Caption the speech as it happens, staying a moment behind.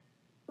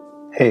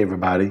Hey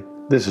everybody,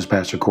 this is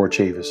Pastor Court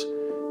Chavis.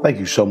 Thank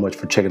you so much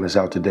for checking us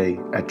out today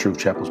at Truth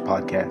Chapel's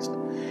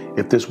podcast.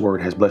 If this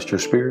word has blessed your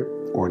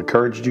spirit or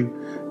encouraged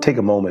you, take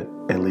a moment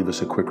and leave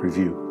us a quick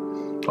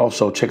review.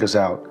 Also, check us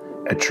out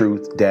at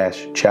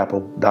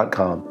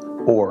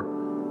truth-chapel.com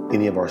or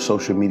any of our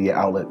social media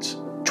outlets,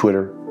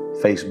 Twitter,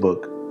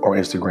 Facebook, or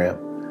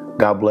Instagram.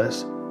 God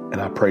bless,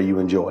 and I pray you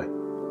enjoy.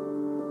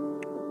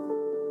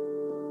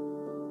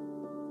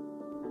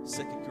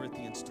 2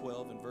 Corinthians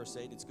 12 and verse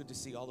 8. It's good to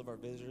see all of our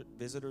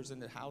visitors in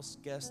the house,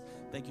 guests.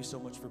 Thank you so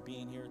much for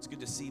being here. It's good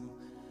to see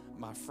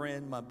my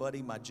friend, my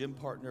buddy, my gym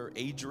partner,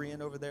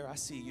 Adrian over there. I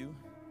see you,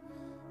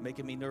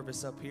 making me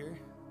nervous up here.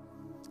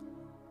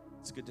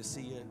 It's good to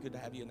see you. Good to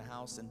have you in the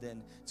house. And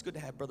then it's good to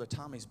have Brother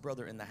Tommy's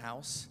brother in the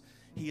house.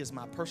 He is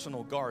my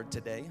personal guard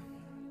today.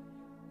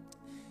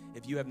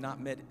 If you have not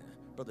met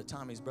Brother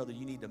Tommy's brother,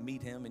 you need to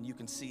meet him, and you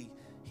can see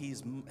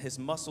his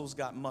muscles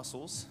got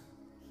muscles.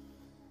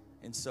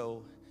 And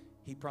so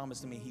he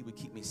promised me he would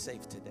keep me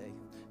safe today.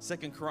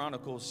 2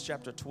 Chronicles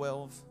chapter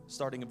 12,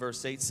 starting in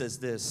verse 8, says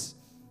this.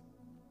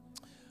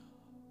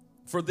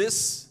 For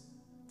this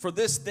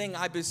thing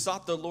I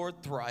besought the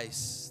Lord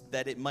thrice,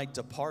 that it might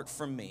depart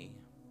from me.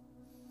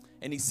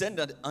 And he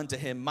said unto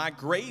him, My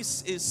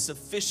grace is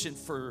sufficient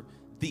for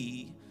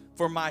thee,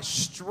 for my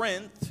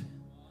strength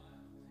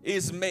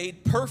is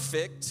made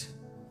perfect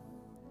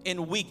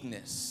in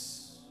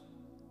weakness.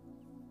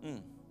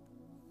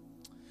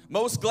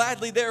 Most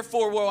gladly,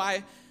 therefore, will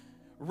I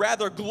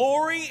rather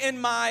glory in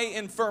my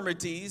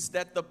infirmities,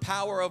 that the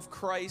power of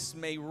Christ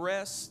may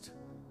rest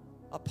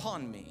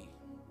upon me.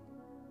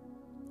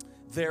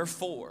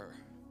 Therefore,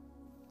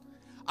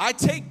 I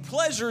take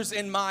pleasures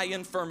in my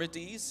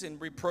infirmities, in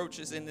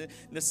reproaches, in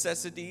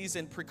necessities,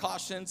 in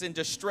precautions, in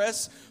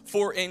distress,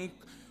 for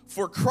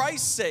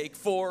Christ's sake.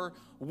 For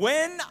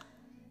when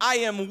I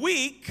am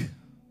weak,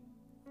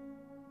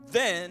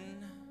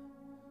 then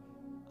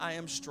I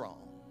am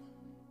strong.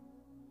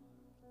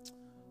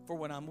 For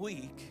when I'm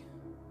weak,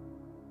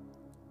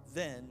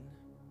 then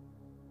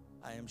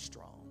I am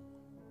strong.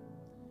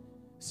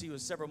 See, it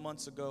was several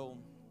months ago,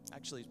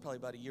 actually it's probably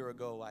about a year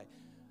ago,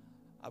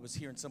 I was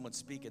hearing someone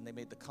speak and they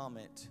made the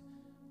comment,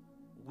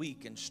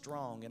 weak and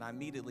strong, and I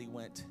immediately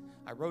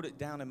I wrote it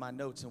down in my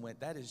notes and went,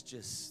 that is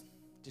just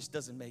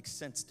doesn't make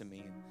sense to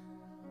me.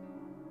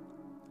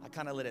 I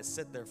kind of let it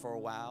sit there for a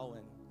while,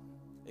 and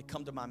it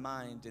come to my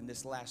mind in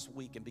this last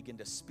week and begin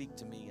to speak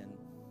to me. And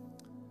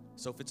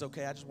so if it's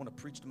okay, I just want to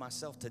preach to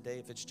myself today.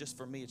 If it's just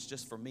for me, it's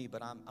just for me.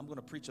 But I'm going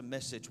to preach a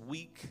message,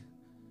 weak,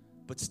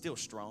 but still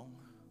strong.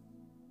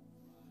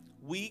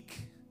 Weak,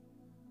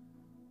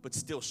 but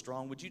still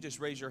strong. Would you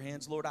just raise your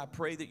hands? Lord, I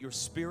pray that your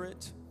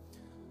spirit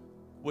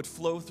would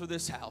flow through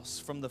this house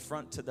from the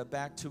front to the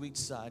back to each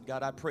side.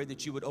 God, I pray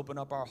that you would open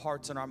up our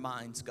hearts and our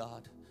minds,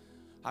 God.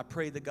 I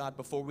pray that, God,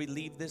 before we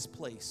leave this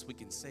place, we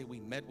can say we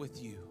met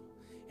with you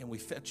and we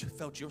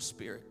felt your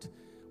spirit.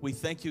 We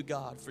thank you,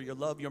 God, for your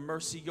love, your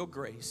mercy, your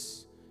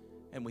grace,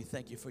 and we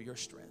thank you for your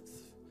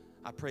strength.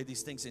 I pray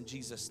these things in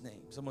Jesus'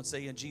 name. Someone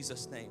say, in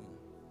Jesus' name.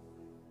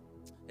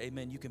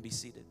 Amen. You can be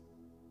seated.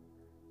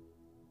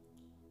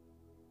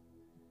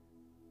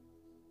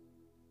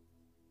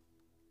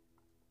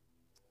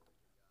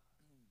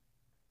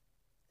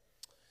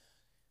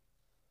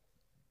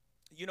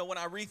 You know, when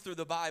I read through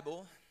the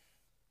Bible,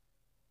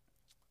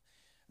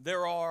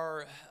 there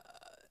are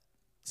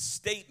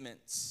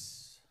statements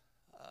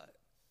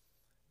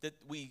that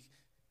we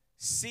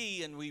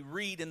see and we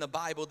read in the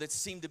Bible that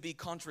seem to be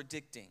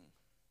contradicting.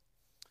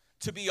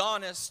 To be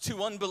honest,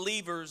 to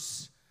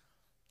unbelievers,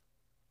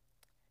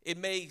 it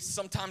may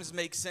sometimes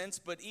make sense,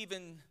 but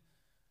even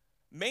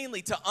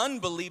mainly to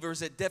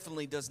unbelievers, it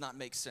definitely does not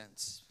make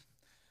sense.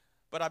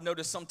 But I've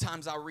noticed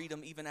sometimes I read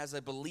them even as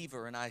a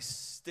believer, and I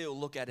still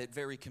look at it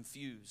very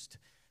confused.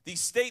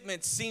 These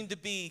statements seem to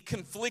be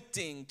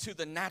conflicting to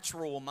the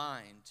natural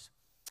mind.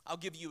 I'll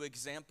give you an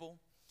example.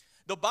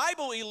 The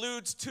Bible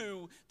alludes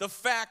to the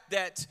fact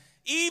that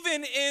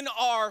even in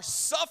our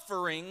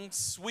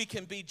sufferings, we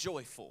can be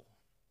joyful.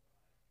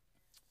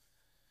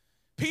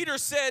 Peter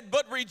said,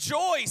 but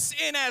rejoice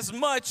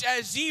inasmuch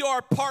as ye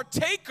are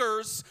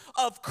partakers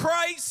of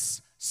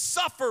Christ's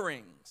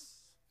sufferings.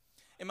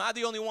 Am I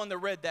the only one that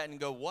read that and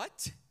go,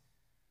 what?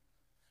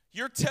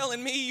 You're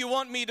telling me you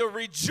want me to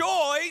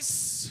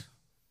rejoice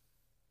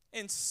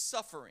in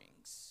sufferings?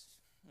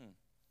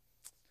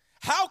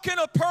 How can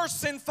a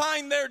person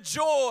find their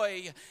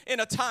joy in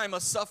a time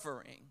of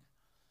suffering?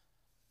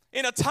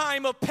 In a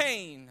time of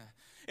pain?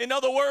 In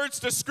other words,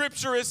 the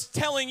scripture is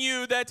telling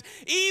you that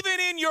even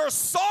in your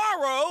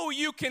sorrow,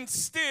 you can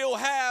still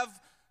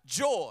have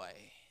joy.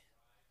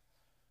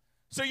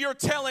 So you're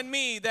telling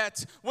me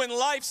that when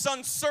life's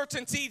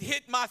uncertainty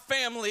hit my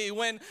family,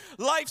 when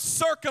life's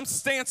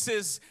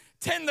circumstances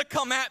tend to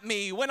come at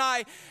me, when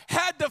I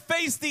had to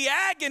face the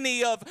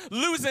agony of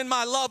losing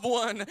my loved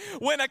one,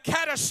 when a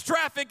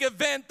catastrophic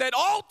event that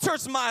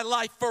alters my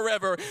life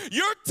forever,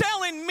 you're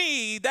telling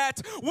me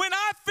that when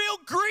I feel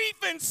grief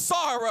and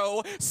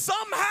sorrow,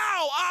 somehow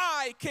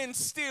I can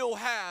still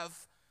have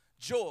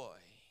joy.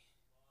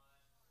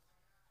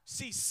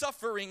 See,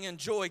 suffering and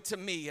joy to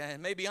me,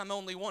 and maybe I'm the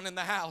only one in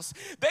the house,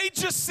 they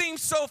just seem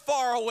so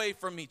far away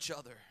from each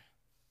other.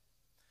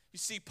 You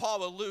see,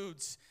 Paul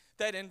alludes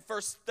that in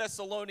 1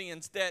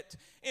 Thessalonians that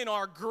in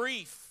our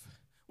grief,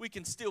 we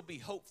can still be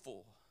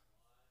hopeful.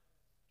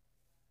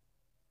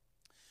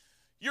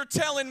 You're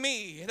telling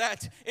me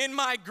that in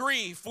my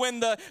grief, when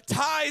the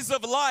tides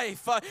of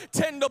life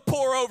tend to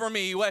pour over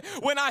me,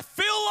 when I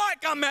feel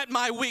like I'm at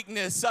my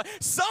weakness,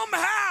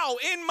 somehow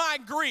in my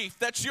grief,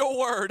 that's your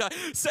word,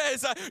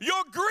 says,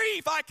 your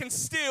grief, I can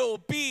still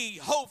be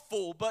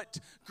hopeful, but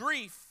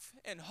grief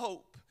and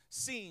hope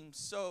seem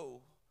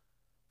so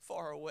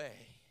far away.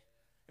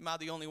 Am I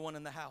the only one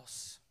in the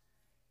house?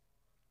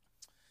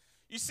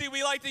 You see,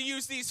 we like to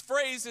use these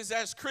phrases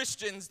as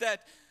Christians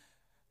that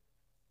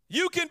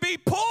you can be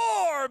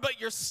poor,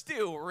 but you're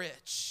still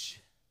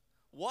rich.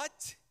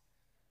 What?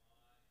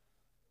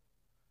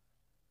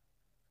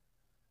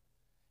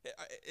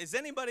 Has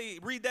anybody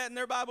read that in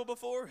their Bible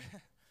before?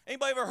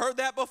 Anybody ever heard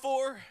that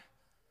before?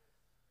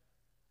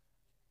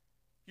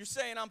 You're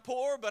saying I'm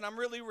poor, but I'm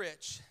really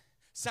rich.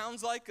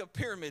 Sounds like a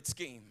pyramid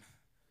scheme.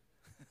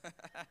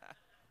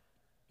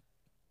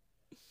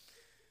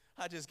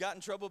 I just got in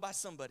trouble by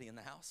somebody in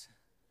the house.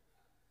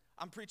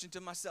 I'm preaching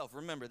to myself.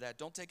 Remember that.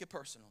 Don't take it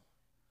personal.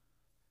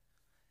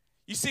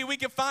 You see, we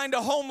can find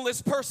a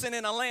homeless person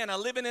in Atlanta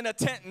living in a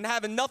tent and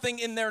having nothing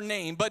in their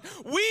name. But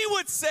we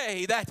would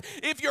say that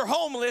if you're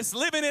homeless,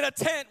 living in a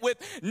tent with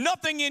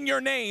nothing in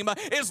your name,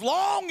 as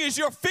long as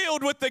you're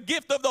filled with the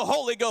gift of the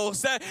Holy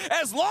Ghost,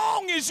 as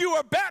long as you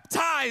are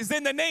baptized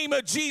in the name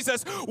of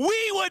Jesus,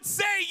 we would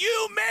say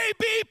you may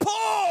be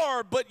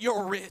poor, but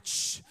you're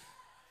rich.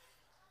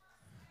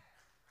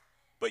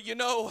 But you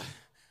know,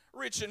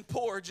 rich and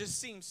poor just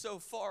seem so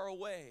far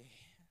away.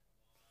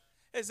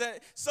 Has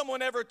that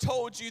someone ever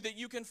told you that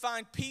you can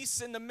find peace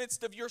in the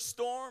midst of your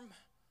storm?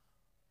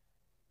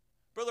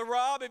 Brother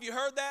Rob, have you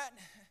heard that?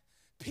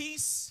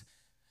 Peace.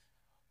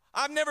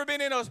 I've never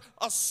been in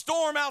a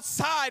storm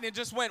outside and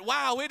just went,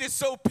 wow, it is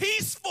so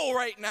peaceful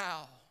right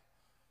now.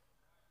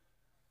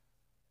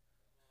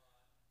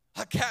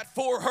 A Cat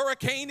 4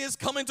 hurricane is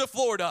coming to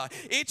Florida.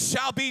 It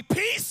shall be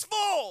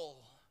peaceful.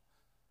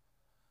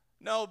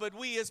 No, but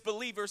we as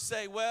believers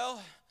say,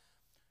 well,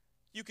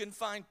 you can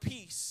find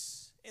peace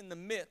in the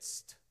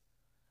midst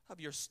of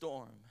your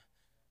storm.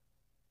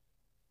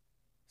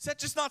 Does that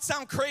just not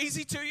sound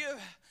crazy to you?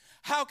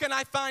 How can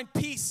I find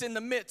peace in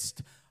the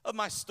midst of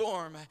my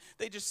storm?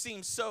 They just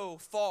seem so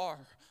far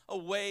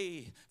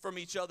away from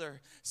each other.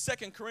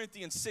 2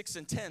 Corinthians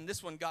 6:10,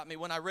 this one got me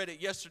when I read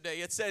it yesterday.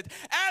 It said,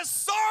 as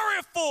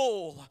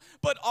sorrowful,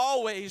 but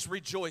always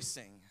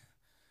rejoicing.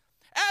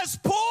 As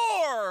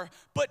poor,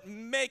 but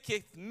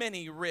maketh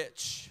many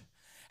rich.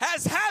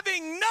 As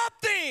having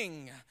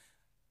nothing,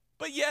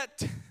 but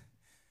yet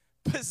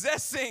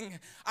possessing,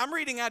 I'm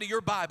reading out of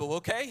your Bible,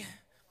 okay?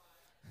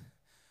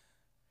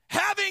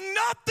 Having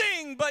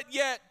nothing, but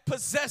yet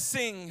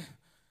possessing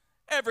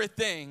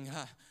everything.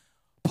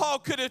 Paul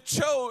could have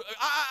chose,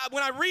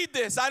 when I read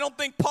this, I don't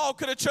think Paul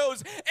could have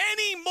chose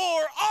any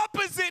more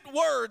opposite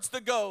words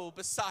to go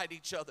beside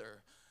each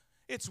other.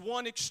 It's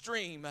one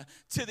extreme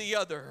to the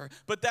other,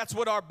 but that's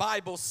what our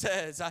Bible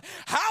says.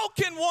 How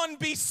can one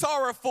be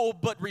sorrowful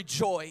but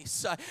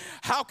rejoice?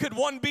 How could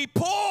one be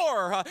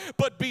poor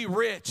but be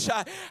rich?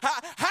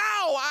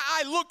 How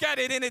I look at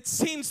it and it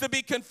seems to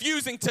be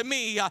confusing to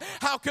me.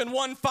 How can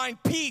one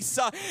find peace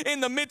in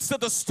the midst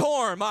of the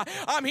storm?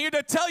 I'm here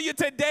to tell you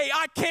today,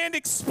 I can't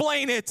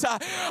explain it.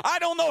 I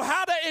don't know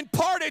how to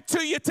impart it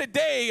to you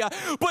today,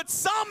 but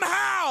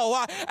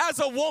somehow as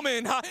a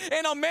woman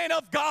and a man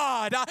of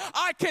God,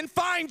 I can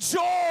find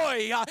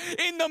joy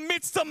in the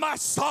midst of my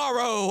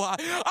sorrow.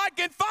 I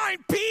can find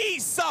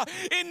peace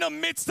in the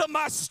midst of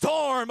my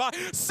storm.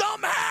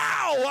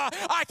 Somehow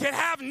I can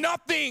have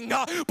nothing,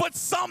 but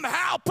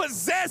somehow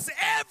possess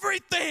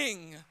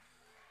everything.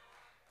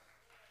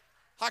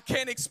 I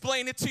can't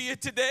explain it to you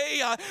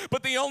today,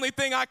 but the only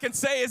thing I can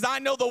say is I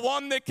know the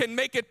one that can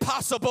make it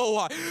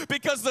possible,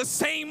 because the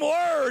same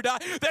word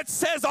that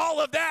says all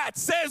of that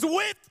says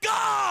with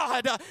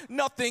God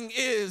nothing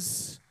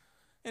is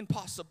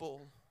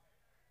impossible.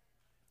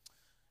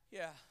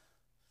 Yeah.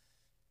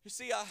 You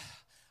see, I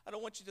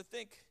don't want you to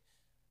think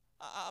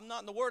I'm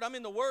not in the Word. I'm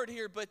in the Word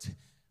here, but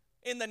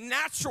in the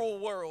natural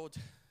world,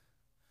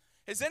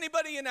 has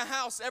anybody in the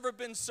house ever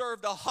been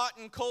served a hot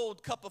and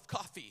cold cup of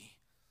coffee?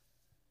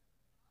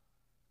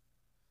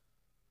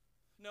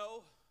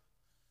 No.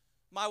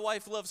 My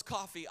wife loves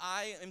coffee.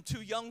 I am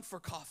too young for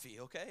coffee,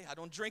 okay? I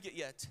don't drink it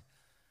yet.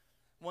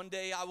 One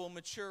day I will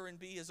mature and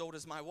be as old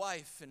as my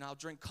wife, and I'll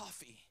drink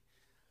coffee.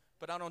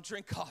 But I don't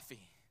drink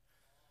coffee.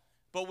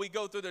 But we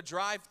go through the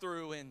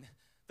drive-thru and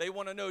they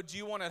want to know, do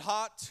you want it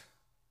hot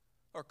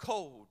or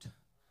cold?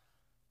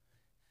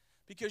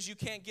 Because you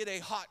can't get a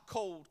hot,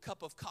 cold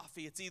cup of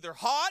coffee. It's either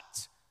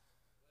hot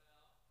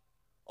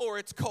or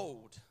it's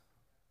cold,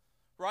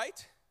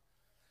 right?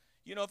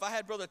 You know, if I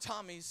had Brother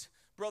Tommy's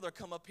brother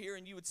come up here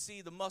and you would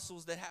see the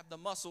muscles that have the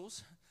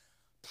muscles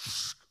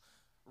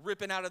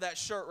ripping out of that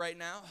shirt right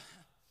now,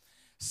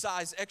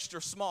 size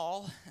extra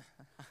small.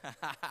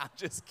 I'm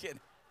just kidding.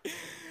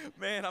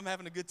 Man, I'm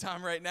having a good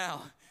time right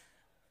now.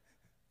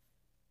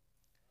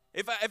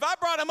 If I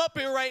brought him up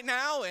here right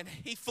now and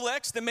he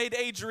flexed and made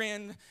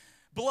Adrian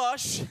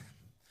blush,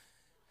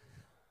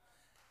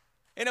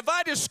 and if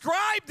I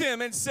described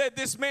him and said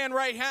this man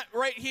right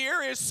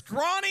here is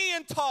scrawny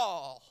and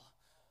tall,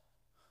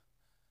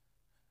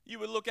 you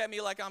would look at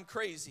me like I'm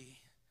crazy.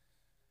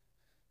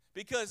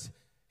 Because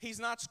he's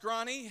not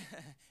scrawny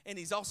and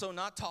he's also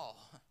not tall.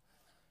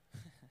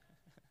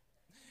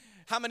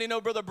 How many know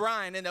Brother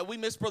Brian? And we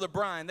miss Brother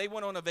Brian. They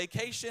went on a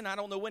vacation. I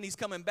don't know when he's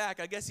coming back.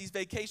 I guess he's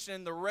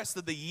vacationing the rest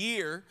of the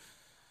year.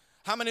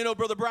 How many know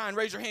Brother Brian?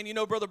 Raise your hand. You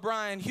know Brother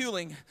Brian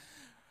Hewling.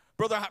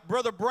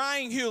 Brother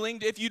Brian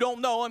Hewling, if you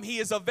don't know him, he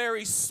is a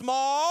very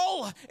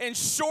small and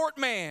short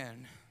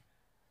man.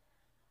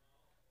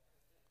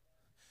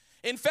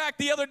 In fact,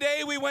 the other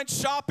day we went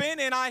shopping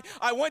and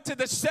I went to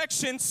the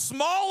section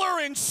smaller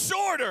and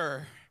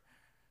shorter.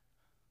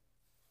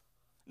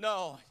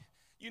 No,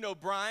 you know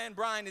Brian.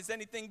 Brian is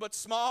anything but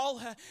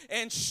small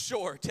and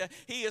short.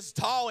 He is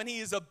tall and he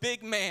is a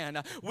big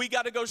man. We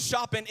got to go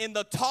shopping in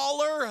the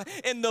taller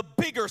and the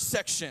bigger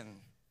section,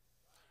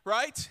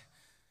 right?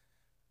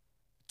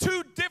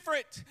 Two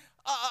different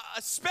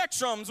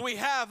spectrums. We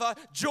have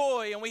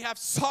joy and we have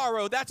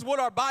sorrow. That's what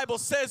our Bible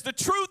says. The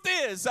truth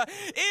is,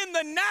 in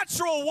the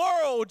natural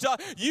world,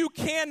 you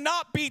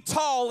cannot be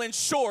tall and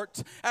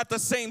short at the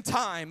same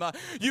time.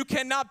 You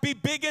cannot be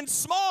big and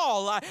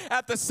small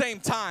at the same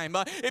time.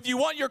 If you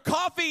want your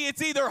coffee,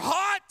 it's either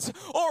hot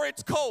or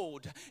it's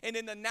cold. And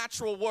in the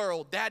natural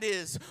world, that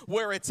is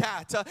where it's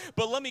at.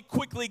 But let me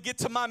quickly get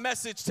to my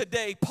message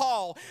today.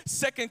 Paul,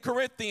 2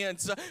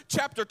 Corinthians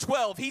chapter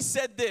 12, he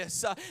said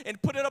this, and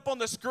put it up on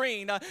the screen.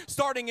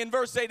 Starting in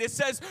verse 8, it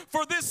says,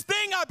 "For this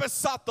thing I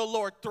besought the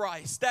Lord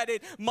thrice, that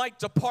it might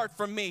depart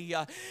from me.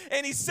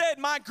 And he said,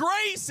 my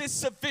grace is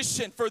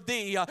sufficient for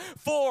thee,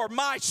 for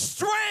my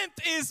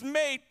strength is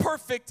made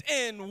perfect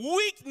in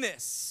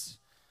weakness."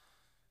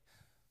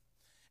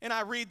 And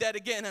I read that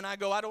again and I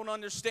go, I don't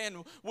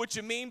understand what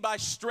you mean by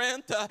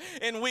strength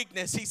and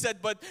weakness. He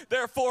said, "But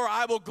therefore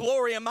I will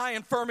glory in my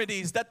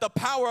infirmities, that the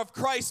power of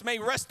Christ may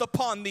rest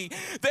upon thee.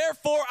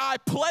 Therefore I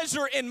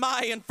pleasure in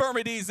my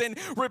infirmities and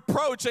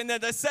reproach and the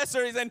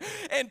necessities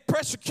and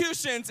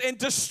persecutions and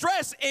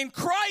distress in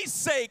Christ's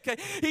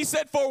sake." He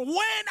said, "For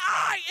when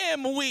I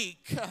am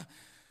weak."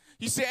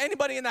 You see,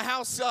 anybody in the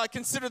house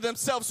consider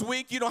themselves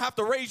weak? You don't have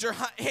to raise your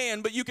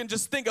hand, but you can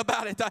just think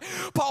about it.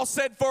 Paul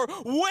said, "For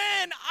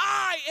when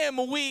I am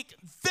weak,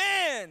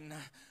 then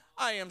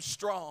I am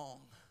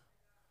strong."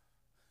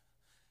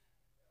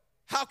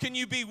 How can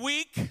you be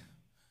weak?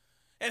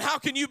 And how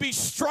can you be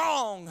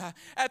strong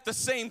at the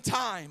same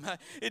time?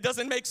 It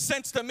doesn't make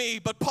sense to me,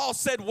 but Paul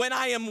said, when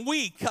I am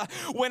weak,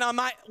 when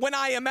I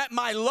am at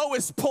my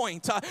lowest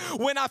point,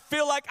 when I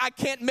feel like I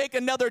can't make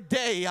another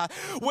day,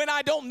 when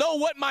I don't know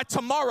what my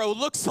tomorrow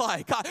looks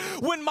like,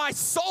 when my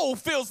soul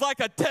feels like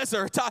a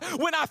desert,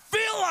 when I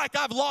feel like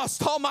I've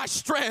lost all my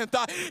strength,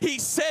 he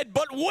said,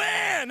 "But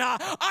when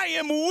I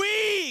am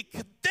weak,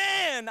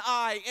 then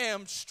I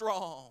am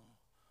strong."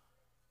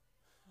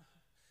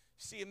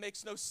 See, it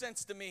makes no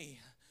sense to me.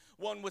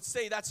 One would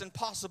say that's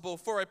impossible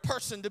for a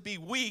person to be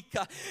weak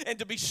and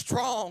to be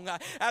strong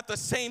at the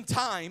same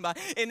time.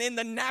 And in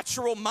the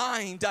natural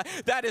mind,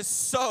 that is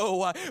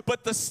so.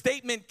 But the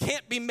statement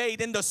can't be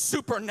made in the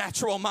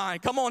supernatural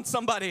mind. Come on,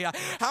 somebody.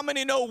 How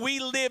many know we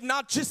live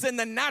not just in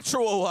the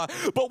natural,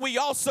 but we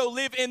also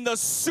live in the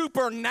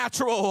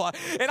supernatural?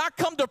 And I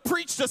come to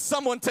preach to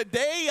someone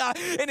today,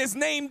 and his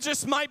name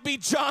just might be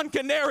John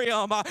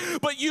Canarium.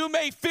 But you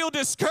may feel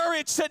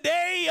discouraged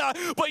today,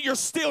 but you're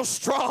still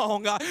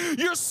strong.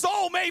 Your soul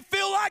may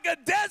feel like a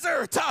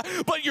desert,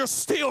 but you're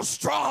still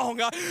strong.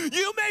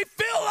 You may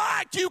feel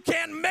like you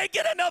can't make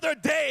it another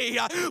day,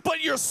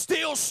 but you're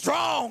still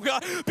strong,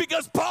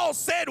 because Paul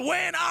said,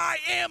 when I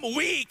am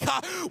weak,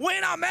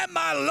 when I'm at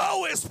my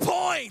lowest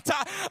point,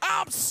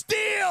 I'm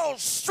still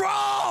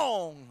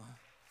strong.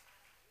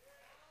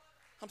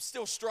 I'm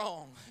still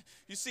strong.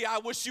 You see, I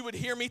wish you would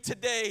hear me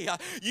today.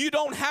 You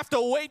don't have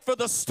to wait for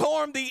the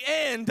storm to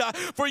end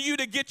for you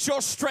to get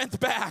your strength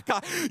back.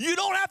 You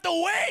don't have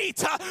to wait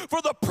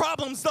for the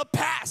problems to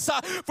pass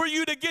for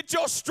you to get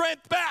your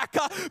strength back.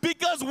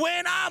 Because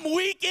when I'm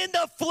weak in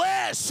the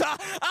flesh,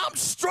 I'm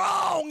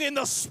strong in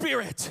the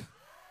spirit.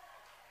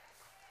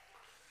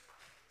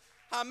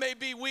 I may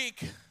be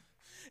weak,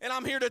 and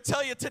I'm here to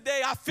tell you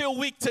today, I feel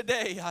weak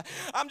today.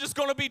 I'm just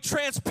going to be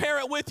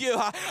transparent with you.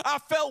 I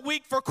felt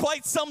weak for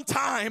quite some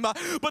time,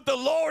 but the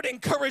Lord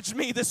encouraged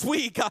me this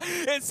week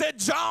and said,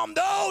 "John,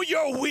 though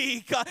you're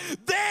weak,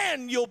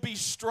 then you'll be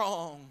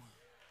strong."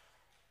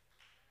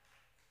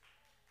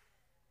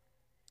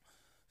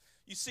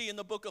 You see, in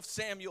the book of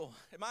Samuel,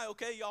 am I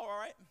okay? Y'all all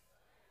right?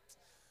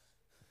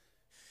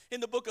 In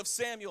the book of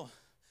Samuel,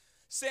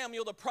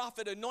 Samuel the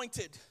prophet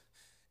anointed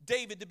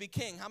David to be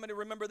king. How many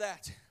remember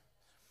that?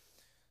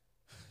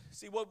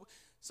 See, what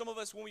some of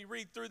us, when we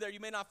read through there, you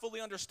may not fully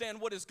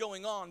understand what is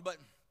going on, but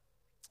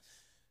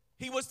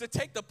he was to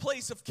take the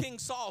place of King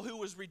Saul, who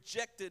was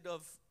rejected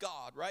of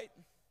God, right?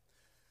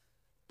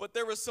 But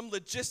there was some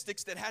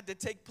logistics that had to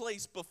take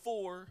place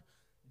before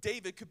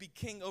David could be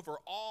king over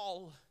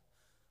all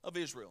of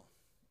Israel.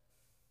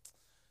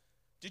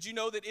 Did you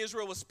know that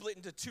Israel was split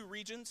into two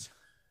regions?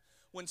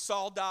 When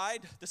Saul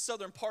died, the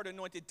southern part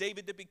anointed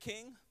David to be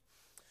king.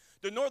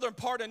 The northern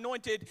part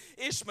anointed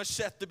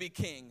Ishbosheth to be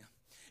king.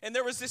 And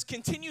there was this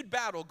continued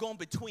battle going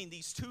between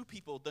these two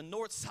people, the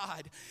north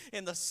side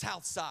and the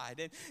south side.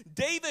 And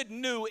David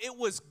knew it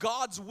was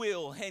God's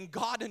will, and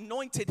God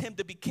anointed him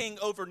to be king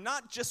over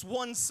not just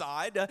one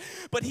side,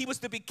 but he was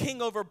to be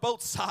king over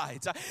both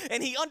sides.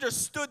 And he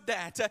understood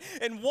that.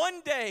 And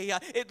one day,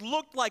 it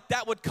looked like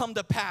that would come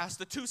to pass.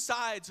 The two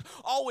sides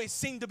always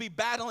seemed to be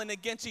battling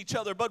against each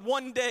other. But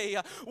one day,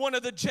 one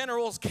of the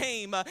generals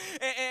came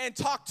and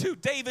talked to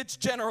David's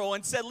general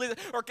and said,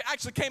 or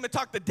actually came and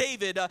talked to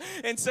David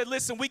and said,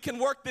 listen, we can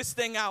work this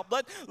thing out.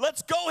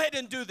 Let's go ahead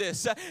and do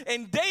this.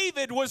 And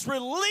David was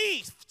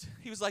relieved.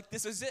 He was like,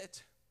 this is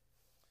it.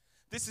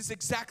 This is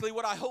exactly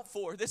what I hoped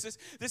for. This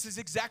is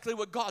exactly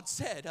what God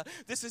said.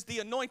 This is the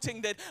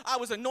anointing that I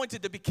was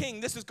anointed to be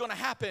king. This is going to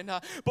happen.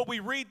 But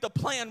we read the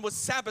plan was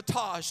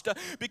sabotaged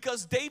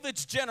because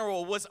David's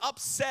general was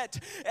upset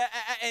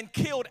and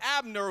killed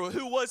Abner,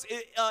 who was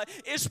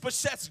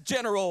Ishbosheth's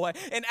general.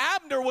 And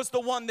Abner was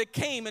the one that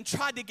came and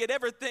tried to get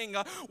everything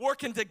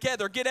working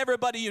together, get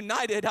everybody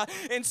united.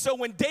 And so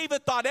when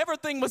David thought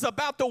everything was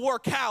about to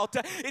work out,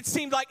 it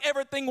seemed like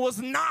everything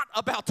was not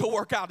about to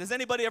work out. Has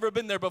anybody ever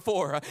been there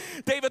before?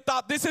 David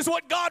thought, this is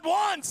what God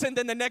wants. And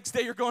then the next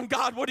day you're going,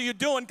 God, what are you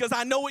doing? Because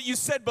I know what you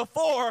said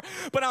before,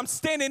 but I'm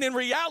standing in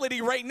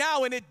reality right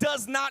now and it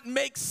does not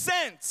make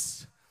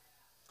sense.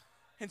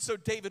 And so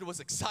David was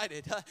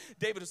excited.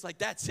 David was like,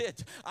 that's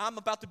it. I'm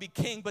about to be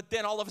king. But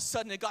then all of a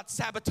sudden it got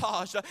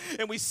sabotaged.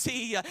 And we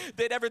see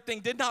that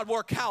everything did not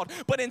work out.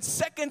 But in 2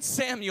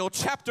 Samuel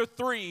chapter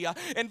 3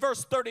 and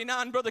verse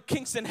 39, Brother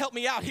Kingston, help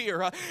me out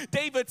here.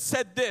 David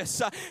said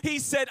this. He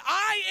said,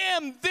 I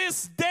am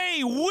this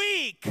day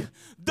weak,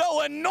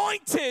 though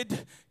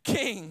anointed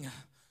king.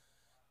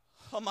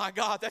 Oh my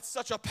God, that's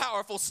such a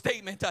powerful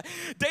statement.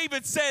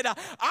 David said,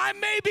 I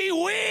may be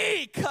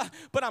weak,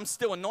 but I'm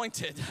still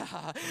anointed.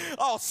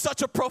 Oh,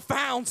 such a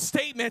profound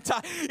statement.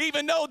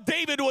 Even though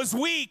David was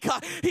weak,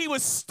 he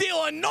was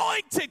still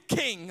anointed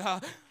king.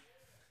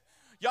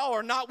 Y'all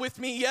are not with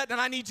me yet,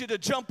 and I need you to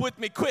jump with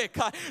me quick.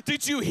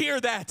 Did you hear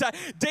that?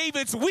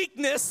 David's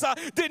weakness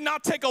did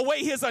not take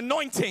away his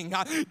anointing.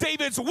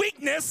 David's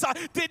weakness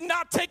did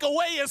not take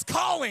away his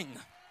calling.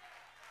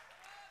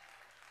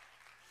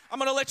 I'm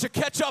going to let you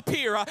catch up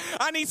here.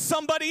 I need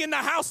somebody in the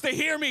house to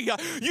hear me.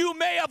 You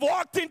may have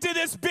walked into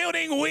this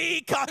building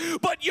weak,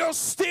 but you're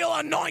still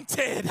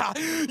anointed.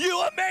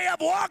 You may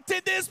have walked in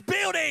this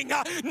building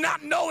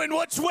not knowing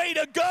which way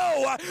to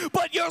go,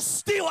 but you're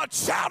still a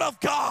child of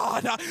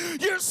God.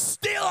 You're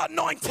still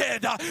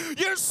anointed.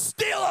 You're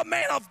still a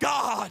man of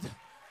God.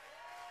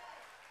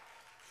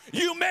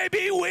 You may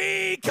be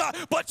weak,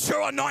 but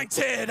you're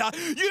anointed.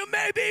 You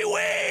may be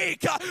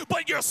weak,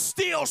 but you're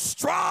still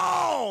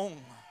strong.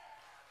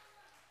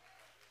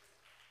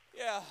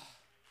 Yeah,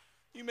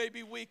 you may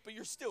be weak, but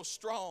you're still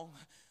strong.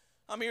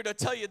 I'm here to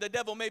tell you the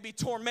devil may be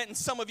tormenting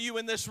some of you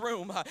in this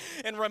room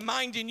and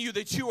reminding you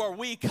that you are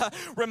weak,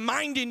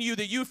 reminding you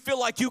that you feel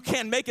like you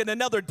can't make it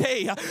another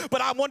day. But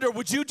I wonder,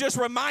 would you just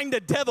remind the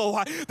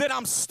devil that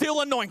I'm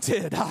still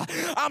anointed,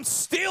 I'm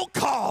still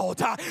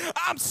called,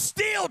 I'm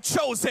still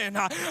chosen,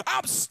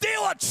 I'm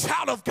still a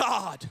child of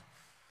God.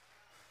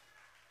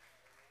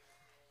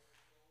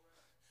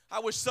 I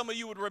wish some of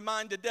you would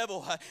remind the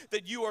devil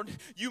that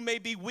you may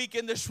be weak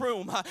in this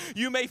room.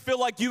 You may feel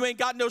like you ain't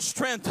got no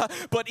strength,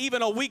 but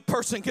even a weak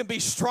person can be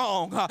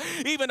strong.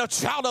 Even a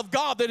child of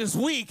God that is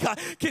weak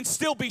can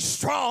still be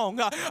strong.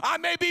 I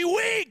may be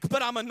weak,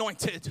 but I'm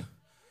anointed.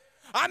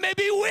 I may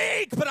be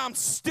weak, but I'm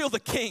still the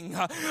king.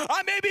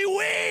 I may be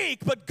weak,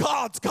 but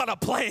God's got a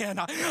plan.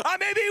 I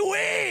may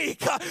be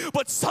weak,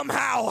 but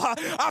somehow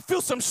I feel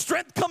some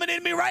strength coming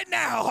in me right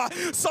now.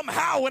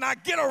 Somehow when I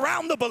get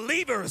around the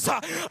believers,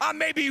 I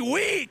may be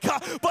weak,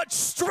 but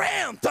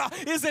strength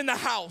is in the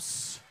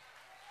house.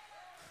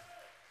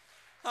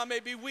 I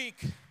may be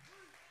weak.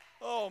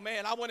 Oh,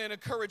 man, I want to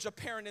encourage a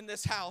parent in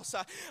this house.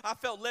 I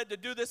felt led to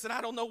do this, and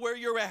I don't know where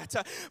you're at,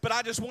 but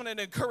I just want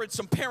to encourage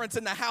some parents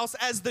in the house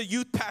as the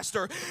youth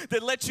pastor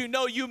that let you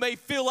know you may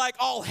feel like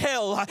all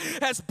hell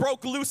has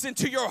broke loose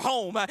into your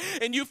home,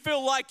 and you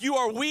feel like you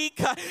are weak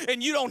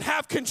and you don't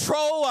have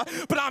control,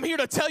 but I'm here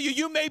to tell you,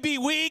 you may be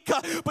weak,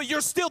 but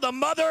you're still the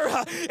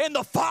mother and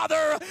the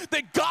father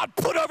that God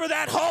put over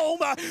that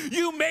home.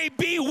 You may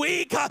be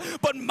weak,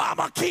 but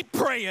mama, keep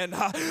praying.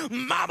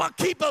 Mama,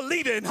 keep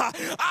believing.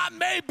 I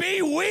may be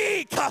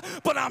weak,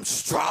 but I'm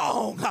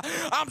strong.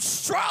 I'm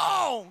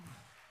strong.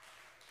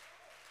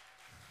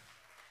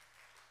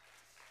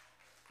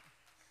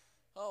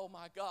 Oh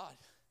my God.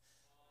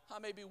 I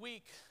may be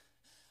weak.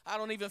 I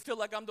don't even feel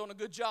like I'm doing a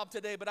good job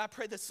today, but I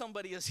pray that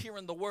somebody is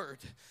hearing the word.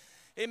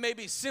 It may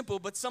be simple,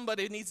 but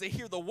somebody needs to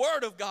hear the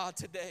word of God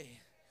today.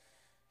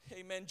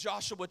 Amen.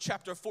 Joshua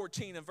chapter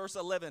 14 and verse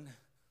 11.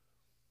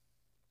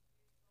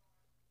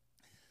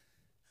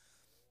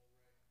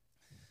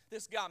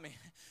 This got me.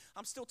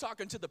 I'm still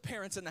talking to the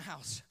parents in the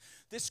house.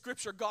 This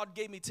scripture God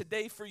gave me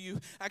today for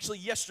you, actually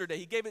yesterday.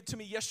 He gave it to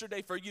me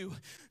yesterday for you.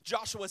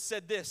 Joshua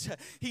said this.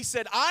 He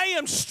said, I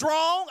am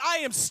strong. I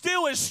am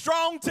still as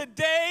strong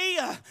today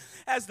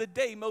as the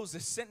day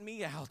Moses sent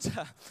me out.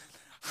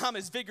 I'm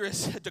as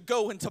vigorous to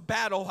go into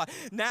battle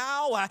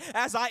now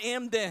as I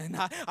am then.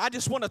 I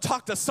just want to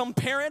talk to some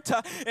parent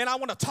and I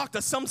want to talk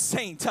to some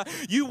saint.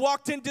 You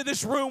walked into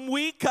this room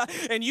weak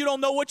and you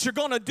don't know what you're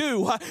going to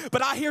do.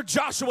 But I hear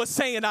Joshua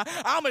saying,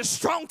 I'm as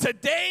strong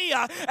today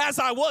as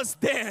I was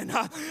then.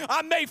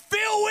 I may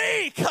feel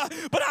weak,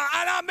 but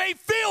I may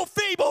feel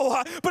feeble,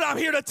 but I'm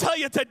here to tell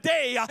you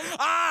today,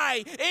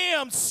 I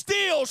am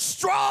still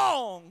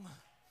strong.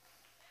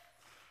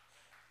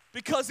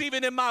 Because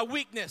even in my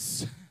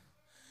weakness,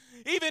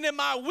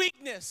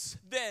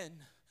 then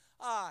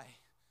I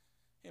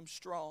am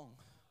strong.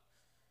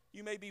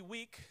 You may be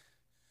weak,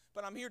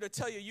 but I'm here to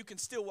tell you, you can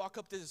still walk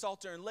up to this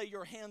altar and lay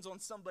your hands on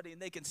somebody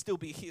and they can still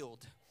be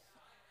healed.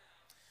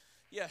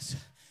 Yes.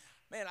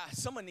 Man,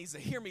 someone needs to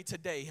hear me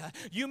today.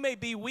 You may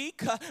be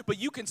weak, but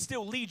you can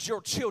still lead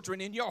your children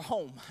in your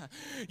home.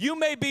 You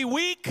may be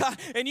weak,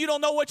 and you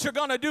don't know what you're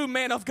going to do,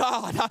 man of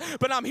God.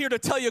 But I'm here to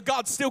tell you,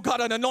 God's still got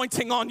an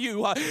anointing on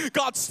you.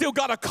 God's still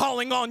got a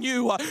calling on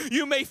you.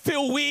 You may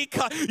feel weak.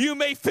 You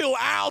may feel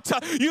out.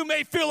 You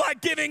may feel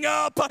like giving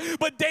up.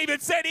 But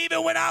David said,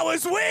 even when I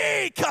was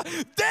weak,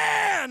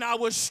 then I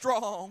was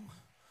strong.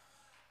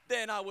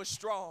 Then I was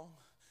strong.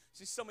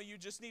 See, some of you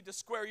just need to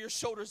square your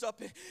shoulders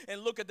up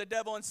and look at the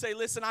devil and say,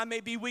 listen, I may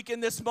be weak in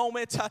this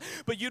moment,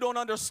 but you don't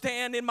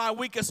understand. In my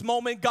weakest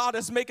moment, God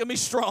is making me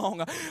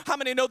strong. How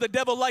many know the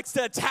devil likes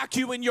to attack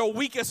you in your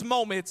weakest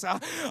moments?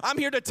 I'm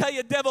here to tell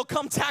you, devil,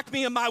 come attack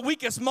me in my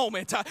weakest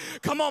moment.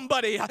 Come on,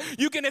 buddy.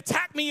 You can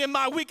attack me in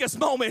my weakest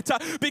moment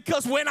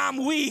because when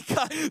I'm weak,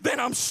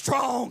 then I'm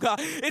strong.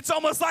 It's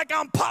almost like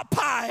I'm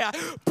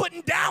Popeye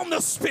putting down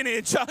the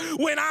spinach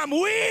when I'm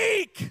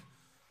weak.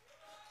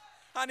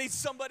 I need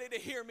somebody to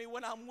hear me.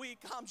 When I'm weak,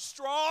 I'm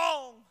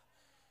strong.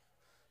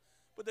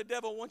 But the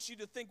devil wants you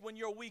to think when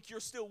you're weak, you're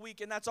still weak,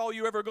 and that's all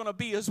you're ever going to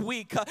be is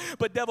weak.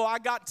 But devil, I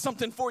got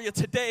something for you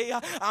today.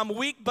 I'm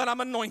weak, but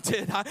I'm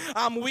anointed.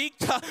 I'm weak,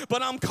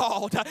 but I'm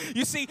called.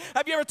 You see,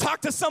 have you ever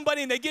talked to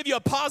somebody and they give you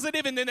a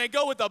positive and then they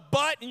go with a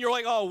but, and you're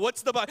like, oh,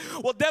 what's the but?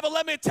 Well, devil,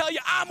 let me tell you,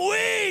 I'm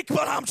weak,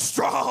 but I'm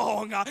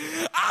strong.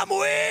 I'm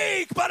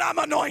weak, but I'm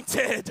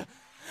anointed.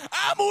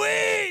 I'm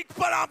weak,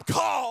 but I'm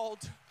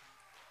called.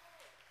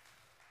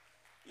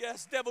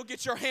 Yes, devil,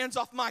 get your hands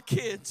off my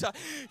kids.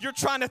 You're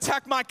trying to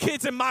attack my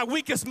kids in my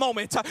weakest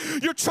moment.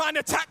 You're trying to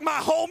attack my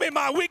home in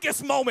my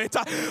weakest moment.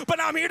 But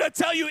I'm here to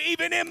tell you,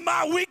 even in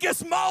my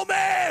weakest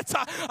moment,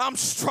 I'm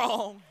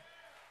strong.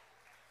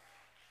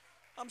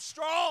 I'm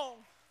strong.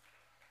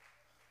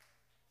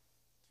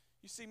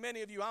 You see,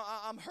 many of you,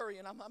 I'm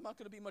hurrying. I'm not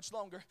going to be much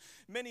longer.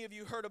 Many of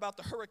you heard about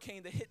the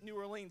hurricane that hit New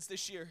Orleans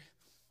this year.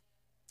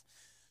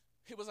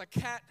 It was a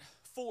Cat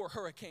 4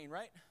 hurricane,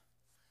 right?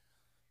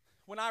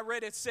 When I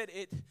read it, said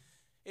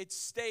it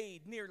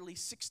stayed nearly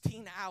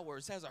 16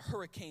 hours as a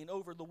hurricane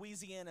over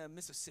Louisiana and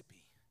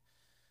Mississippi.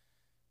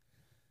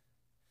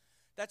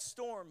 That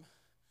storm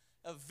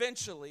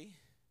eventually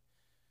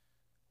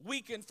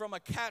weakened from a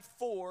Cat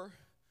 4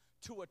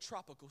 to a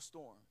tropical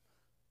storm.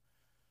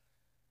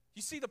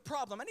 You see the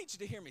problem, I need you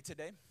to hear me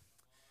today.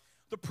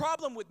 The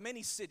problem with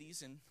many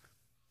cities and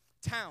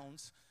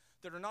towns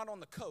that are not on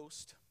the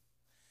coast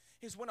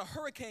is when a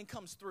hurricane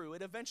comes through,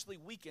 it eventually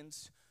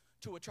weakens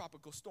to a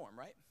tropical storm,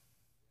 right?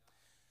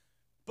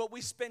 But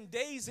we spend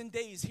days and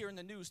days hearing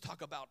the news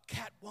talk about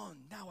Cat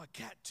 1, now a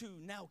Cat 2,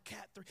 now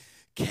Cat 3.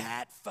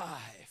 Cat 5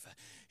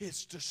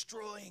 is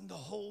destroying the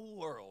whole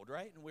world,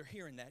 right? And we're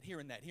hearing that.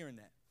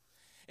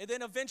 And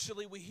then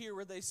eventually we hear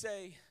where they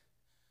say,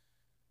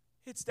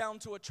 it's down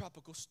to a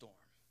tropical storm.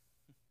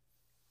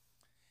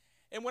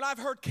 And when I've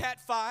heard Cat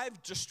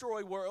 5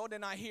 destroy world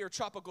and I hear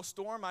tropical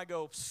storm, I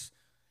go,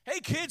 hey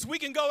kids, we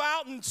can go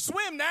out and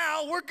swim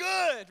now. We're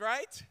good,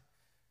 right?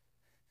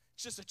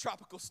 It's just a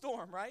tropical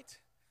storm, right?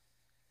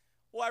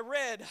 Well, I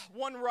read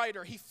one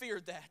writer, he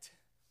feared that.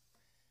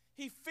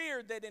 He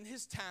feared that in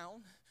his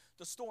town,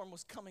 the storm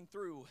was coming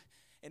through,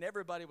 and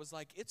everybody was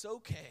like, it's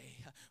okay.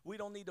 We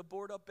don't need to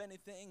board up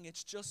anything.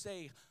 It's just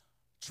a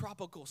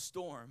tropical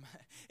storm.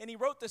 And he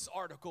wrote this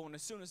article, and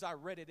as soon as I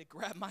read it, it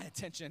grabbed my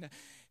attention.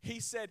 He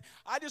said,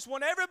 I just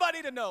want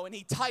everybody to know, and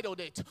he titled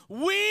it,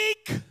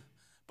 Weak,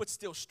 but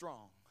Still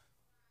Strong.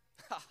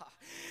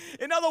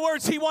 In other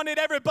words, he wanted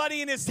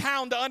everybody in his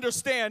town to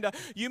understand,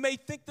 you may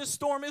think the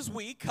storm is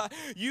weak,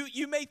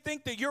 you may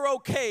think that you're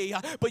okay,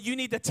 but you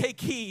need to take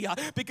heed,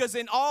 because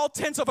in all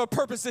intents of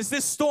purposes,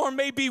 this storm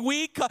may be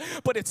weak,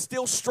 but it's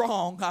still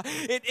strong.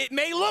 It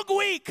may look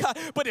weak,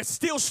 but it's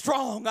still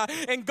strong.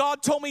 And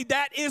God told me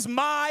that is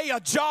my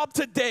job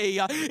today,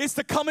 is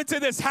to come into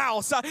this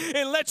house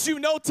and let you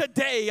know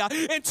today,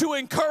 and to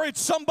encourage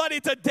somebody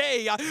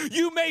today.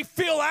 You may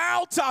feel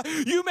out,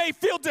 you may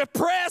feel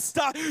depressed,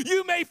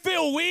 you may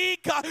feel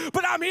weak,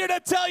 but I'm here to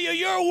tell you,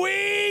 you're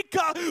weak,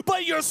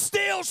 but you're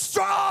still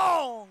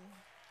strong.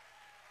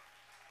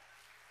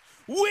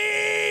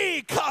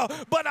 weak,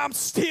 but I'm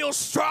still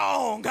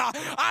strong.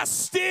 I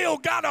still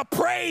got a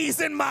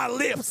praise in my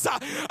lips.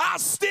 I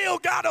still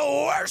got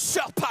to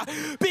worship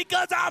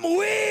because I'm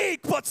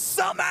weak, but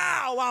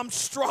somehow I'm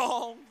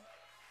strong.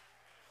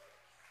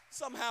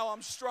 Somehow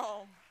I'm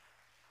strong.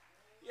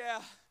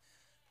 Yeah.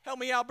 Help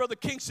me out, Brother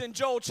Kingston.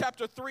 Joel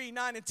chapter 3,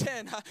 9 and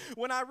 10.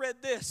 When I read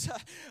this,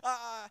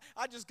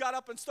 I just got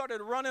up and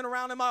started running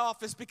around in my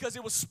office because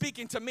it was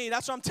speaking to me.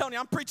 That's what I'm telling you.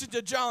 I'm preaching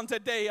to John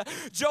today.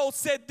 Joel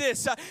said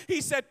this. He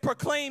said,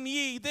 proclaim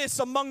ye this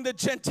among the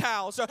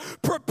Gentiles.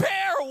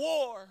 Prepare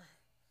war.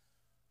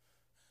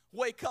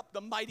 Wake up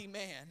the mighty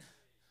man.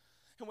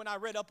 And when I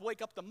read up,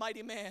 wake up the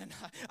mighty man,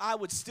 I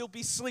would still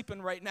be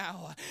sleeping right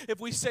now.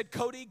 If we said,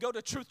 Cody, go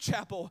to Truth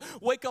Chapel,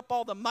 wake up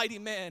all the mighty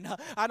men,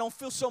 I don't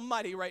feel so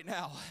mighty right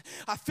now.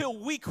 I feel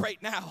weak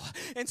right now.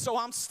 And so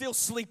I'm still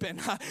sleeping.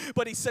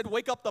 But he said,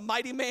 wake up the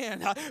mighty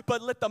man,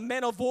 but let the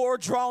men of war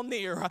draw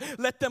near.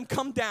 Let them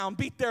come down,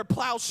 beat their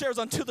plowshares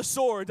unto the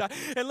sword,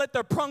 and let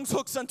their prongs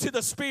hooks unto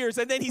the spears.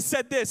 And then he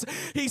said this.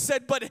 He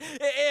said, but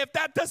if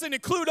that doesn't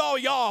include all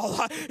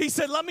y'all, he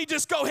said, let me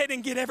just go ahead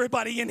and get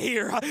everybody in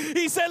here.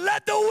 He said,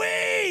 let the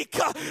weak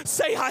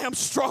say I am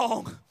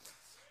strong.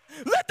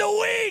 Let the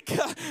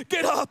weak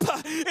get up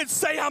and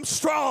say I'm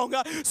strong.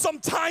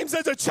 Sometimes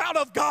as a child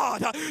of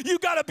God, you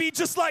got to be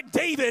just like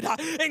David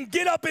and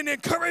get up and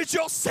encourage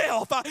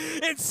yourself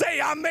and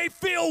say, I may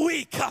feel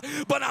weak,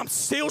 but I'm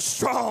still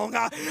strong.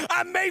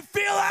 I may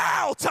feel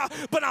out,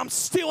 but I'm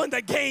still in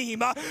the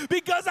game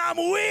because I'm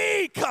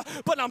weak,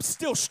 but I'm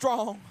still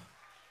strong.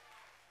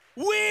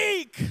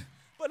 Weak,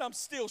 but I'm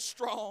still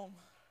strong.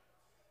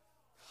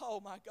 Oh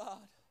my God.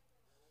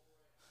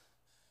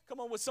 Come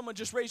on, would someone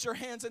just raise your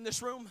hands in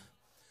this room?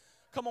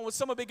 Come on, would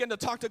someone begin to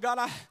talk to God?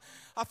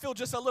 I feel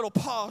just a little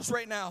pause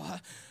right now.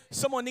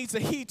 Someone needs to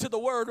heed to the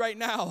word right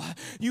now.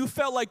 You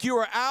felt like you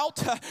were out.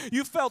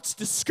 You felt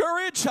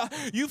discouraged.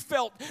 You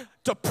felt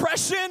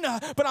depression.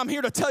 But I'm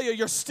here to tell you,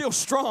 you're still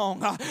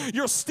strong.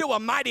 You're still a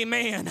mighty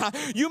man.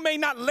 You may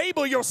not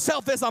label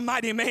yourself as a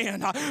mighty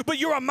man, but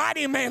you're a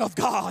mighty man of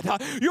God.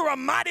 You're a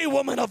mighty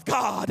woman of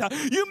God.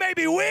 You may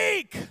be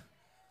weak,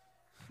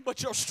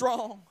 but you're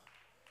strong.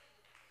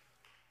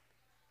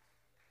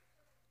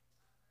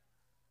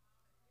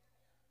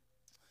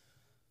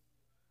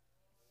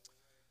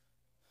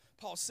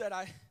 Paul said,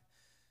 I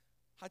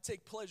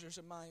take pleasures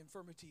in my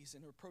infirmities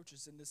and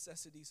reproaches and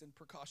necessities and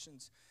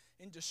precautions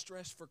in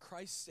distress for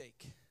Christ's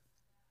sake.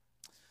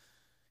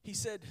 He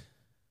said,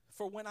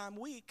 for when I'm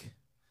weak,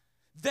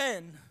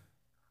 then,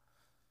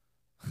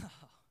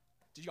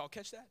 did y'all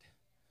catch that?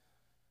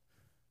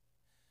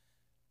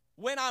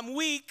 When I'm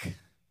weak,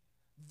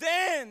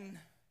 then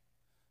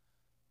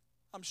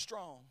I'm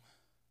strong.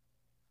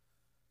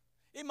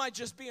 It might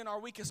just be in our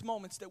weakest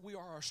moments that we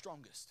are our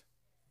strongest.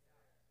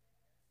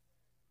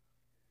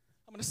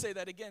 I'm going to say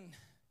that again.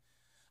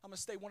 I'm going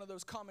to state one of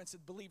those comments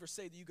that believers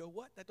say that you go,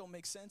 what? That don't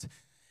make sense.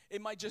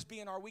 It might just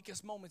be in our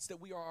weakest moments that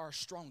we are our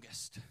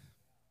strongest.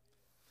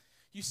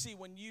 You see,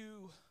 when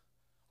you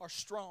are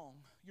strong,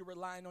 you're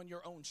relying on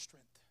your own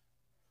strength.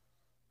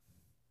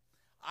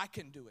 I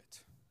can do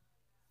it.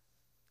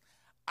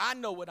 I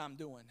know what I'm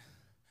doing.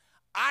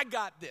 I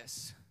got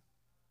this.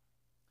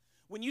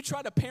 When you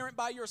try to parent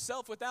by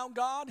yourself without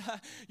God,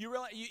 you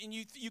realize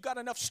you got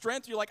enough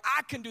strength. You're like,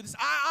 I can do this.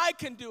 I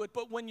can do it.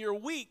 But when you're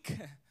weak,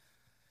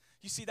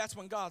 you see, that's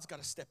when God's got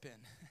to step in.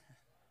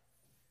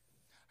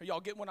 Are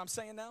y'all getting what I'm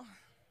saying now?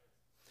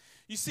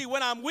 You see,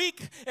 when I'm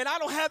weak and I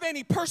don't have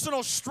any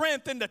personal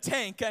strength in the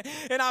tank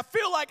and I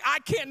feel like I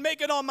can't make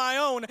it on my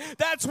own,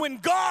 that's when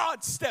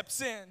God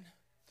steps in.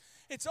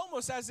 It's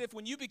almost as if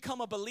when you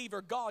become a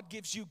believer, God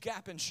gives you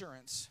gap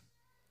insurance.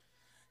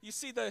 You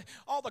see,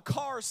 all the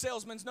car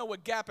salesmen know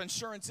what gap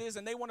insurance is,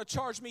 and they want to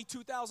charge me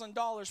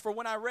 $2,000 for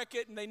when I wreck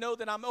it, and they know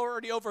that I'm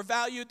already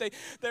overvalued.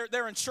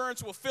 Their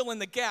insurance will fill in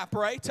the gap,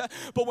 right?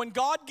 But when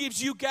God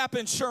gives you gap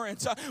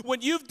insurance,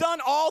 when you've done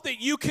all that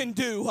you can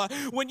do,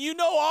 when you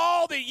know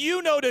all that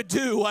you know to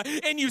do,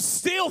 and you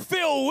still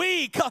feel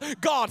weak,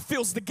 God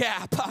fills the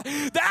gap.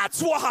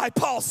 That's why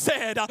Paul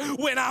said,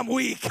 when I'm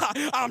weak,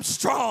 I'm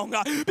strong.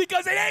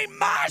 Because it ain't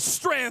my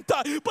strength,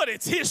 but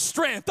it's his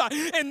strength.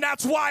 And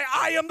that's why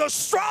I am the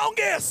strongest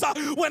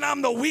when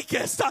I'm the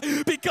weakest,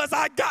 because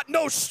I got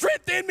no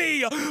strength in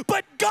me.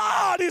 But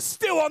God is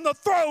still on the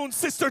throne,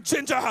 Sister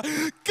Ginger.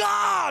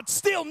 God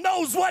still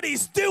knows what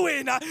he's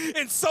doing.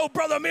 And so,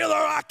 Brother Miller,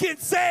 I can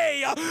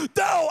say,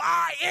 though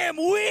I am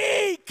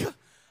weak,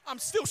 I'm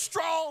still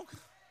strong.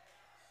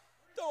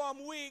 Though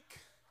I'm weak.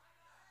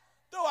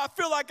 Though I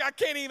feel like I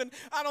can't even,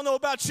 I don't know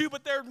about you,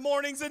 but there are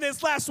mornings in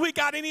this last week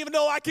I didn't even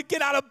know I could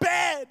get out of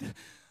bed.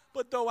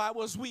 But though I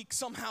was weak,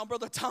 somehow,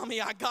 Brother Tommy,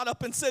 I got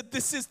up and said,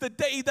 this is the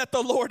day that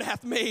the Lord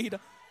hath made.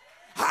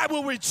 I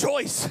will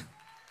rejoice.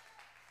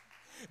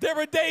 There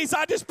were days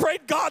I just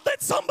prayed, God,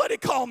 let somebody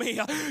call me.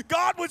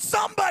 God, would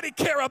somebody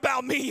care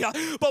about me?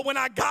 But when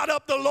I got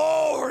up, the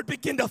Lord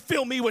began to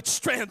fill me with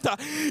strength.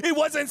 It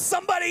wasn't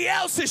somebody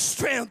else's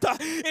strength,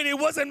 and it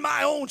wasn't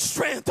my own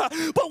strength.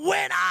 But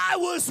when I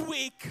was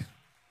weak,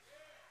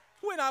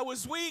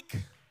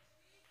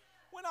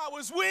 When I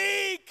was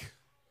weak.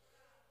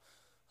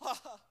 Oh,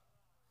 God.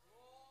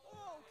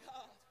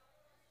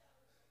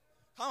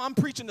 I'm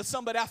preaching to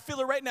somebody. I feel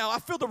it right now. I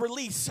feel the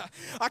release.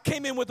 I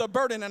came in with a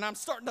burden, and I'm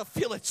starting to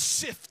feel it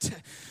shift.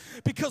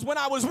 Because when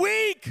I was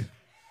weak,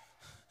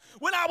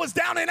 when I was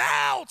down and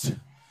out,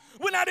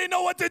 when I didn't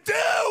know what to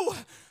do,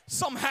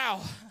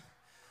 somehow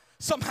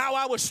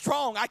I was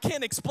strong. I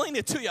can't explain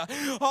it to you.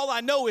 All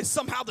I know is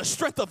somehow the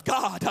strength of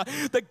God,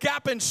 the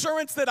gap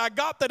insurance that I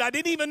got that I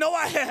didn't even know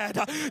I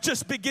had,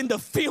 just began to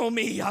feel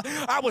me.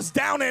 I was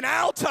down and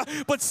out,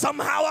 but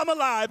somehow I'm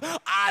alive.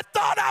 I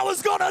thought I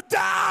was going to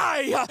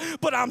die,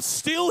 but I'm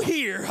still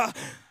here.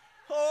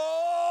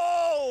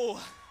 Oh,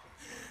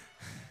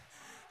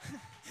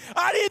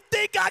 I didn't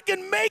think I could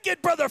make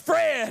it, Brother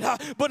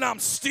Fred, but I'm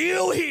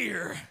still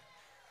here.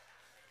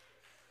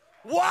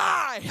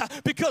 Why?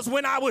 Because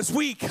when I was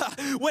weak,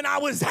 when I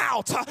was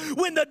out,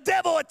 when the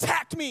devil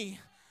attacked me,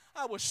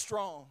 I was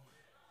strong.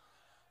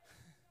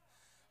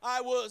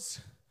 I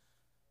was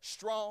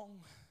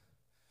strong.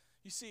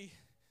 You see,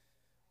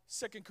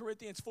 2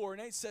 Corinthians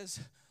 4:8 says,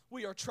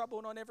 we are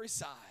troubled on every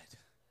side.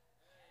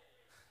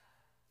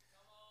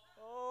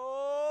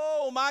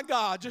 Oh, my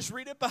God, just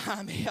read it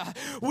behind me.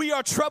 We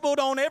are troubled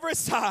on every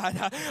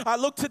side. I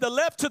look to the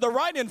left, to the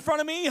right, in front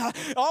of me.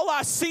 All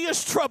I see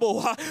is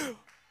trouble.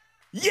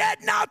 Yet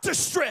not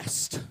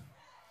distressed.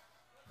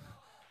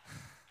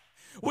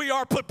 We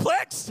are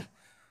perplexed,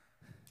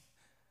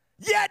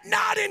 yet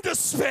not in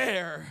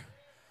despair.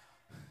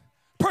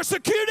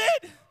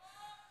 Persecuted,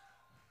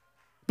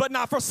 but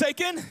not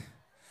forsaken.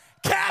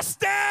 Cast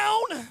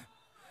down,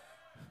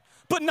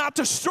 but not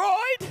destroyed.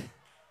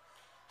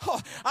 Oh,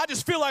 I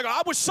just feel like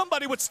I wish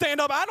somebody would stand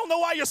up. I don't know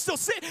why you're still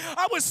sitting.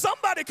 I wish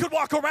somebody could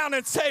walk around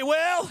and say,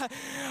 well,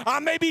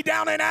 I may be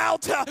down and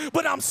out,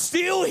 but I'm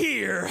still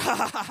here.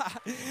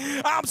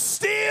 I'm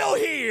still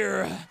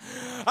here.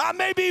 I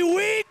may be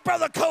weak,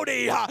 Brother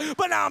Cody,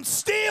 but I'm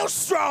still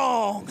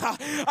strong.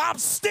 I'm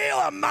still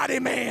a mighty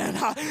man.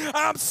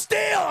 I'm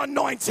still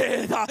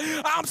anointed.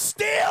 I'm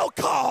still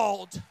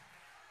called.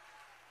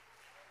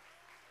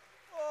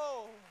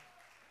 Oh.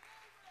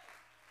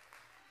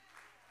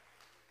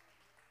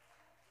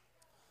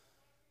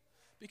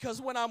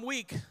 Because when I'm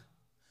weak,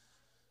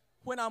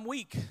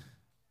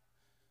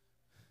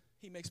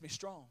 he makes me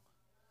strong.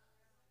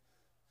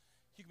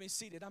 You can be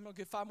seated. I'm going to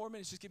give 5 more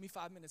minutes. Just give me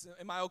 5 minutes.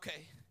 Am I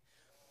okay?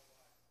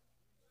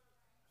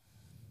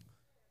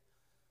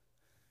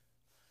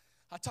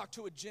 I talked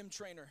to a gym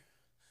trainer,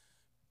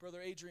 Brother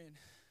Adrian,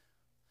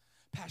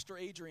 Pastor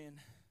Adrian,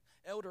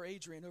 Elder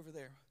Adrian over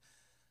there.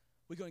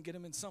 We're going to get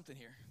him in something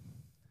here.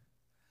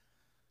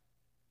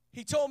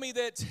 He told me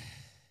that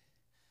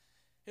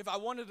if I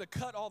wanted to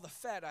cut all the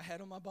fat I had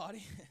on my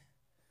body,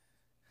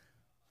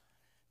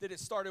 that it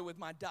started with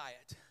my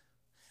diet.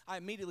 I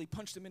immediately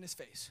punched him in his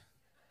face.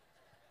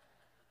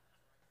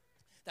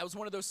 That was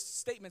one of those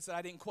statements that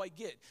I didn't quite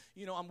get.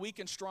 You know, I'm weak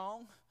and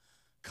strong,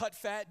 cut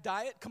fat,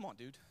 diet. Come on,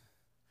 dude.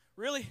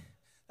 Really?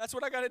 That's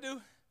what I got to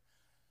do?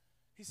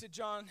 He said,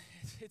 John,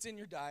 it's in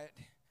your diet.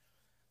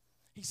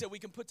 He said, we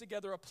can put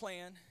together a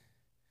plan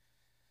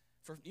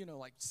for,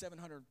 like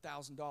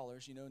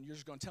 $700,000, and you're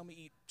just going to tell me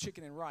eat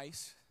chicken and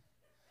rice.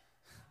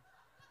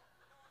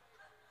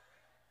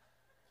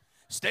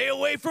 Stay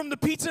away from the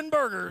pizza and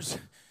burgers.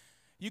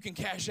 You can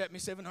cash at me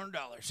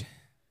 $700.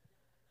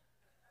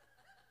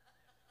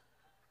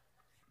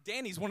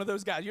 Danny's one of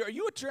those guys. Are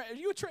you a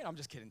trainer? I'm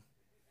just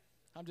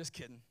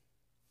kidding.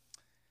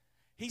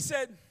 He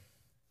said,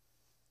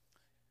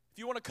 if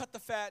you want to cut the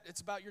fat,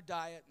 it's about your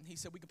diet. And he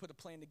said, we can put a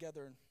plan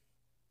together. And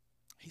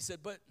he said,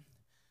 but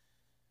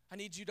I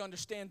need you to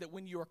understand that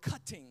when you are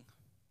cutting,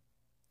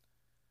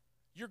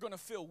 you're going to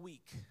feel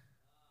weak.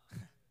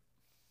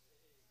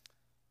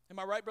 Am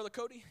I right, Brother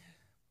Cody?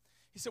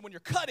 He said, when you're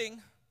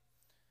cutting,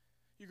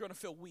 you're going to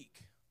feel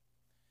weak.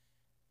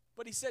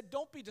 But he said,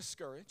 don't be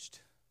discouraged.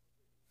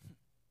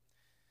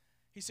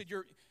 He said,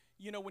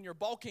 when you're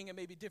bulking, it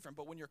may be different,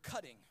 but when you're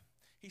cutting,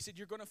 he said,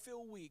 you're going to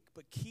feel weak,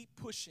 but keep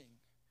pushing,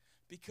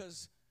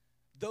 because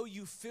though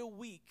you feel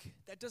weak,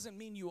 that doesn't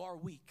mean you are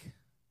weak.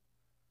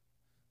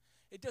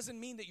 It doesn't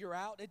mean that you're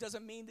out. It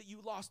doesn't mean that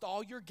you lost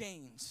all your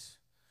gains.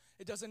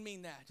 It doesn't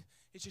mean that.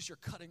 It's just you're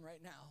cutting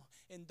right now.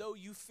 And though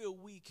you feel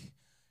weak,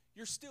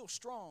 you're still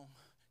strong.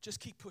 Just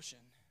keep pushing.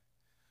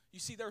 You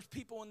see, there's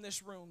people in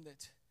this room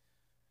that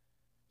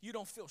you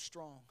don't feel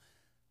strong.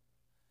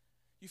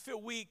 You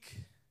feel weak.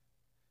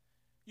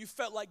 You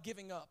felt like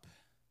giving up.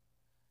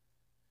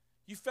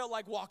 You felt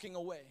like walking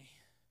away.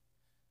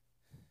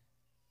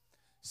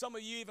 Some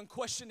of you even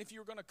question if you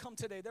were going to come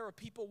today. There are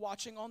people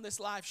watching on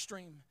this live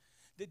stream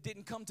that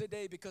didn't come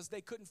today because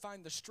they couldn't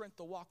find the strength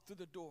to walk through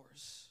the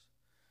doors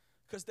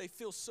because they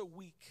feel so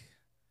weak.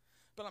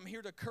 But I'm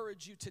here to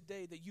encourage you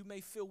today that you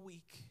may feel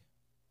weak.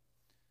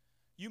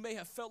 You may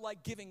have felt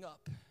like giving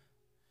up.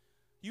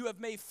 You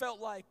may have felt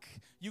like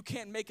you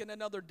can't make it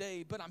another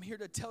day, but I'm here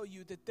to tell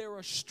you that there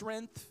is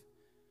strength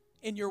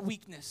in your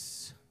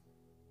weakness.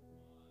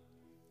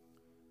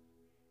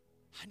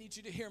 I need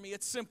you to hear me.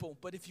 It's simple,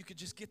 but if you could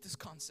just get this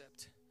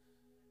concept.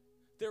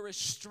 There is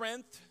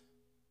strength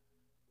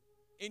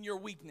in your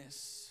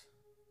weakness.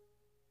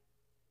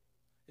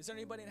 Is there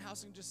anybody in the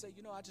house who can just say,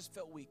 you know, I just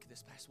felt weak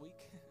this past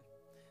week.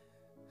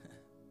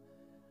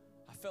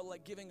 I felt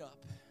like giving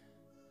up.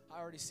 I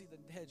already see the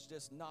heads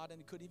just nod and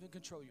you couldn't even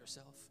control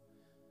yourself.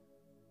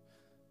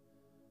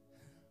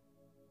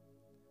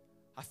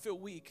 I feel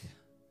weak.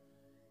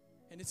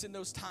 And it's in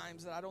those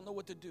times that I don't know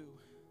what to do.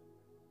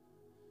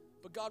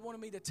 But God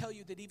wanted me to tell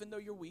you that even though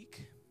you're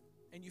weak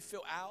and you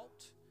feel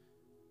out,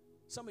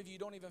 some of you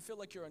don't even feel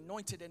like you're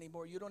anointed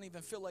anymore. You don't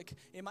even feel like,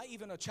 am I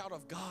even a child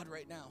of God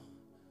right now?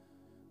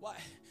 Why?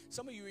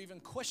 Some of you are even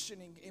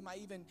questioning, am I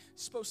even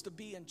supposed to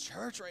be in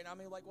church right now? I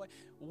mean, like,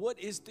 what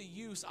is the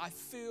use? I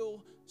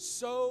feel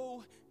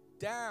so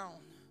down.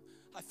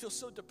 I feel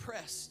so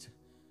depressed.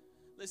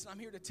 Listen, I'm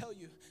here to tell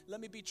you,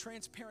 let me be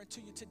transparent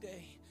to you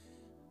today.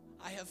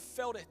 I have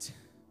felt it.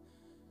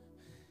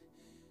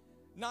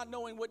 Not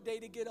knowing what day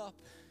to get up.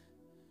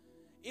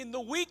 In the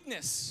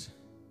weakness.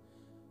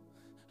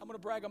 I'm going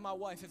to brag on my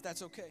wife if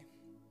that's okay.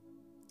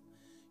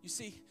 You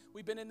see,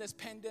 we've been in this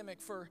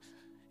pandemic for,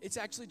 it's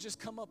actually just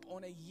come up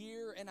on 1.5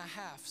 years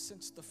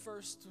since the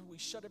first, we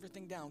shut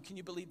everything down. Can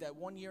you believe that?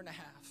 1.5 years.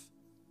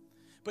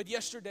 But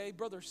yesterday,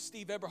 Brother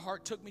Steve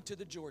Eberhardt took me to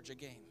the Georgia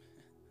game.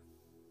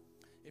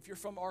 If you're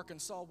from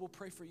Arkansas, we'll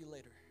pray for you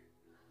later.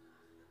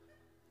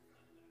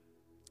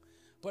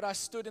 But I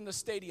stood in the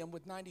stadium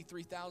with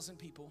 93,000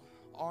 people,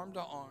 arm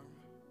to arm,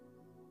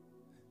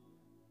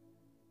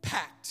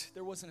 packed.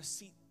 There wasn't a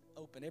seat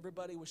open.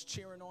 Everybody was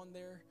cheering on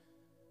their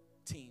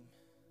team.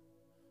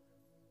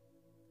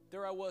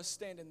 There I was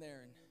standing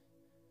there, and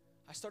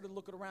I started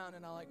looking around,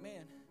 and I'm like,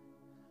 man,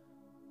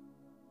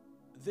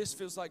 this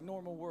feels like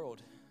normal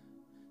world.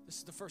 This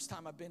is the first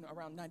time I've been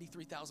around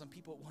 93,000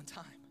 people at one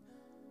time.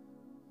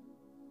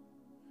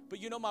 But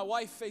you know, my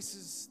wife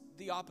faces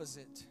the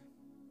opposite.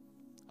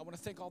 I want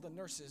to thank all the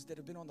nurses that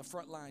have been on the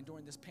front line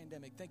during this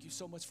pandemic. Thank you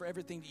so much for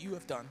everything that you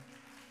have done.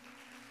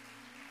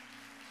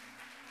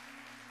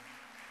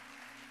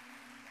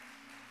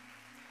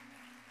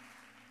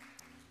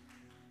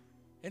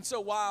 And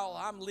so while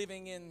I'm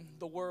living in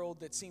the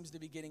world that seems to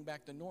be getting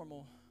back to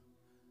normal,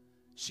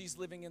 she's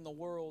living in the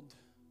world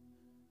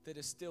that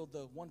is still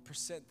the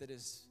 1% that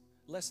is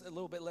a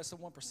little bit less than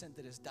 1%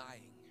 that is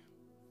dying.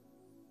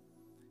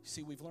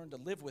 See, we've learned to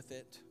live with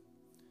it,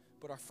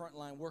 but our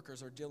frontline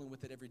workers are dealing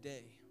with it every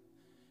day.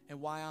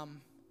 And while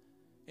I'm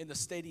in the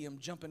stadium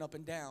jumping up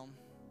and down,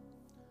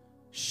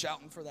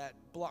 shouting for that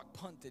block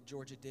punt that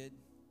Georgia did,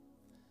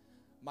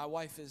 my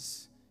wife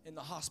is in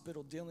the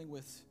hospital dealing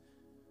with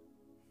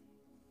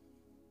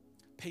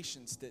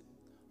patients that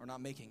are not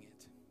making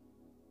it.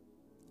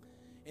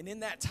 And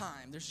in that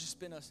time, there's just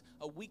been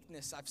a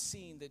weakness I've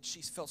seen that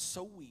she's felt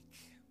so weak.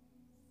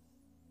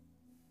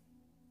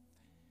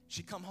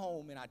 She come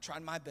home, and I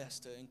tried my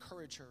best to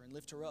encourage her and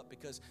lift her up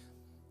because,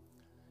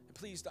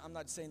 please, I'm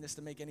not saying this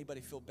to make anybody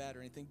feel bad or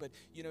anything, but,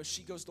 you know,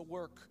 she goes to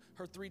work,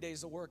 her 3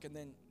 days of work, and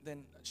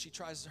then she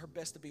tries her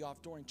best to be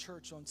off during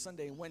church on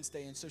Sunday and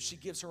Wednesday, and so she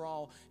gives her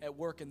all at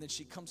work, and then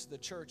she comes to the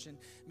church, and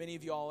many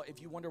of y'all,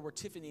 if you wonder where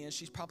Tiffany is,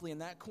 she's probably in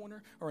that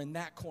corner or in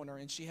that corner,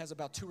 and she has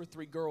about 2 or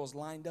 3 girls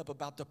lined up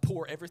about to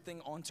pour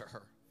everything onto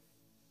her.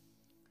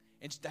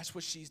 And that's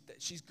what she's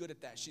good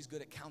at that. She's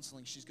good at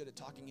counseling. She's good at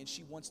talking, and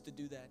she wants to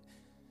do that.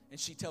 And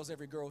she tells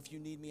every girl, if you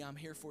need me, I'm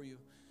here for you.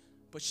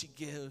 But she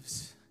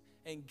gives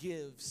and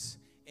gives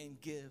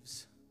and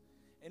gives.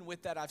 And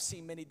with that, I've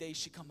seen many days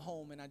she come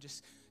home, and I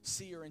just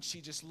see her, and she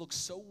just looks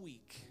so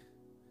weak.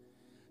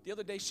 The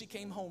other day she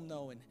came home,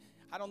 though, and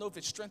I don't know if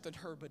it strengthened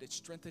her, but it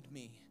strengthened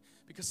me.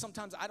 Because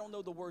sometimes I don't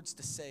know the words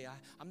to say.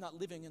 I'm not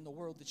living in the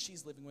world that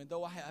she's living in.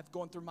 Though I have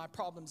gone through my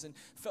problems and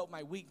felt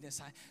my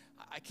weakness,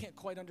 I can't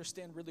quite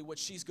understand really what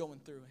she's going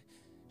through.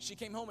 She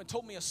came home and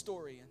told me a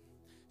story, and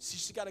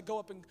she's got to go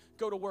up and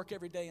go to work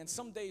every day, and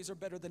some days are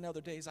better than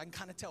other days. I can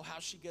kind of tell how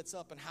she gets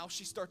up and how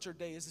she starts her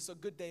day. Is this a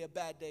good day, a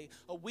bad day,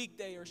 a weak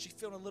day, or is she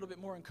feeling a little bit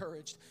more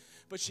encouraged?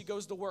 But she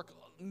goes to work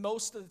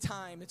most of the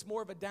time. It's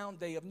more of a down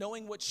day of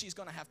knowing what she's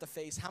going to have to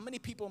face. How many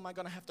people am I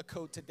going to have to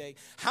code today?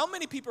 How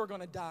many people are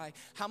going to die?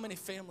 How many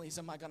families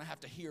am I going to have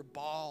to hear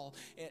bawl?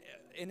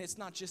 And it's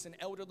not just an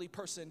elderly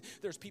person.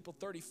 There's people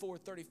 34,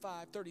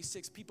 35,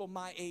 36, people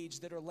my age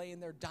that are laying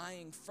there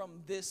dying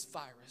from this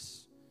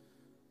virus.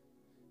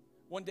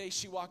 One day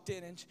she walked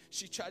in and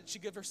she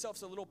gave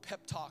herself a little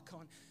pep talk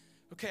on,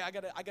 okay, I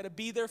gotta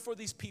be there for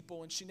these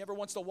people. And she never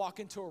wants to walk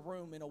into a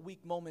room in a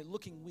weak moment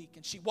looking weak.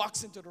 And she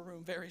walks into the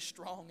room very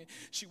strong. And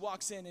she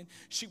walks in, and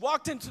she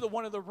walked into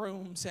one of the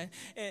rooms.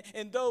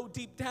 And though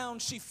deep down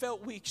she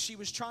felt weak, she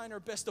was trying her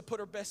best to put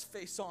her best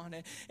face on.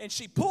 And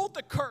she pulled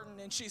the curtain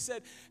and she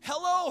said,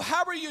 hello,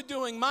 how are you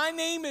doing? My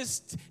name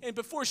is, and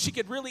before she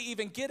could really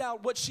even get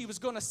out what she was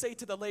going to say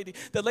to the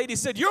lady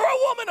said, you're a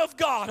woman of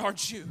God,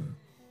 aren't you?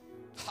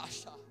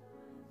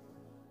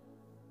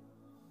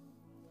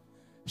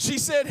 She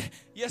said,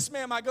 yes,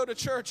 ma'am, I go to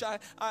church.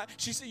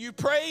 She said, you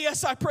pray?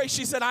 Yes, I pray.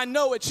 She said, I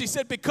know it. She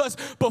said, because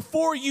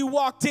before you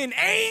walked in,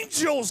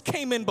 angels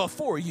came in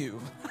before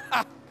you.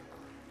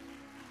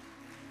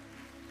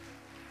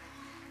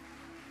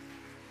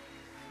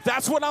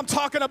 That's what I'm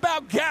talking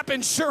about, gap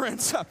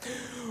insurance.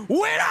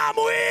 When I'm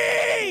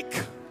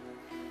weak,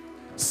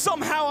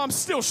 somehow I'm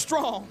still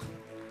strong.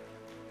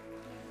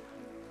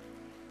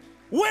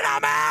 When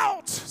I'm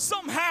out,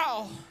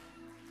 somehow.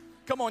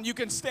 Come on, you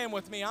can stand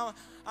with me.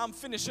 I'm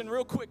finishing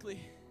real quickly.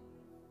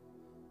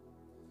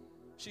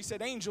 She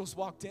said angels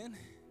walked in.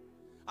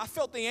 I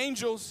felt the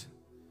angels.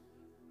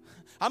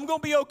 I'm going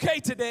to be okay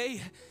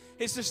today.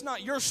 It's just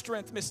not your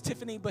strength, Miss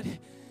Tiffany, but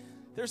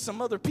there's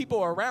some other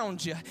people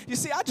around you. You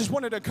see, I just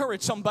wanted to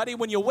encourage somebody.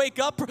 When you wake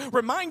up,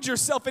 remind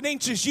yourself it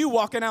ain't just you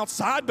walking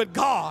outside, but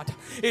God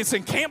is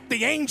encamped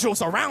the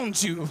angels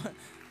around you.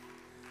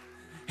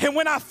 And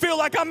when I feel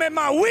like I'm in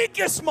my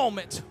weakest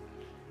moment,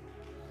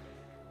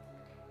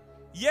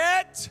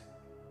 yet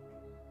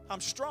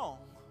I'm strong.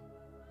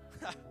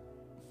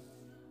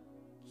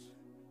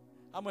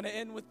 I'm going to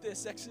end with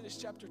this, Exodus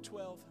chapter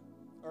 12,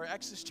 or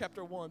Exodus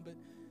chapter 1, but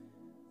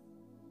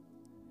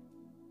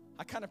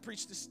I kind of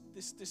preached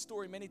this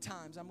story many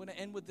times. I'm going to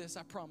end with this,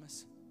 I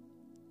promise.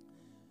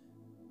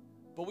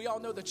 But we all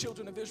know the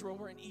children of Israel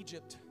were in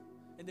Egypt,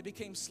 and they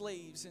became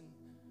slaves, and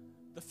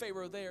the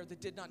Pharaoh there that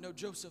did not know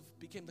Joseph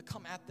became to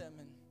come at them.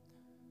 And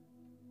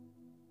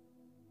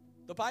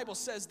the Bible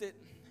says that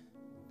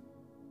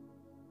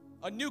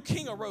a new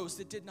king arose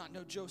that did not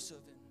know Joseph,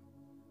 and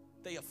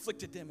they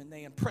afflicted them and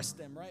they impressed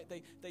them, right?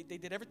 They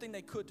did everything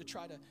they could to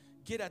try to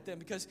get at them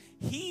because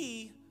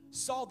he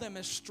saw them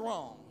as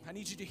strong. I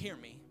need you to hear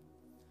me.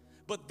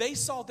 But they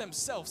saw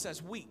themselves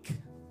as weak.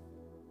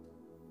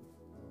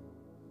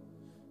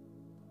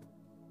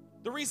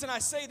 The reason I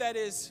say that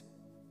is,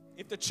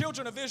 if the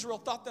children of Israel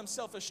thought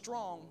themselves as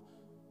strong,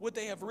 would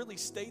they have really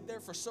stayed there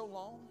for so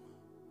long?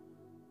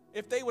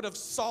 If they would have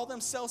saw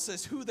themselves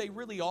as who they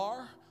really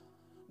are,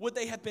 would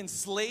they have been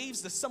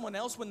slaves to someone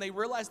else when they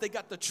realized they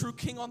got the true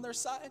king on their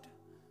side?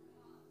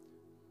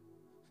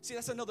 See,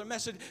 that's another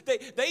message.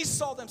 They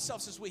saw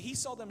themselves as weak. He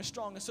saw them as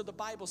strong. And so the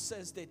Bible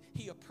says that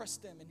he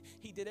oppressed them and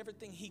he did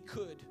everything he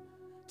could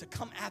to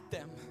come at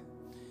them.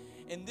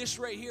 And this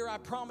right here, I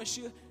promise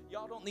you,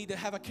 y'all don't need to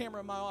have a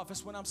camera in my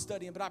office when I'm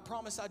studying, but I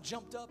promise I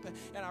jumped up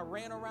and I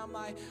ran around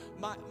my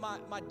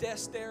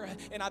desk there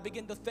and I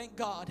began to thank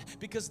God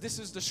because this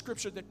is the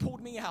scripture that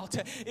pulled me out.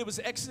 It was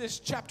Exodus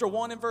chapter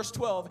 1 and verse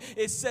 12.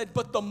 It said,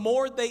 but the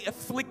more they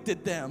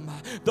afflicted them,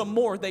 the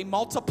more they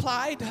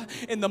multiplied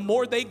and the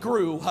more they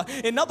grew.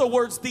 In other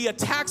words, the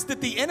attacks that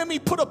the enemy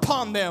put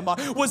upon them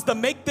was to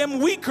make them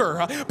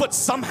weaker, but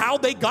somehow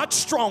they got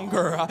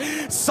stronger.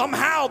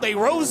 Somehow they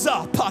rose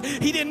up.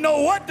 He didn't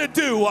know what to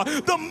do.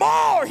 The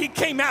more he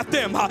came at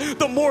them,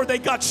 the more they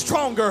got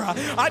stronger.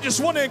 I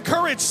just want to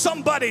encourage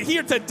somebody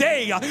here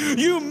today.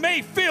 You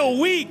may feel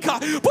weak,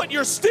 but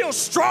you're still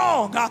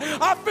strong.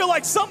 I feel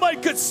like somebody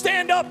could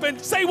stand up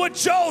and say what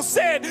Joel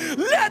said.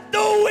 Let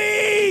the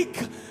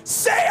weak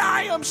say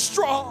I am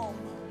strong.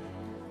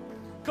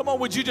 Come on,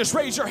 would you just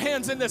raise your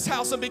hands in this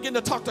house and begin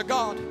to talk to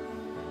God?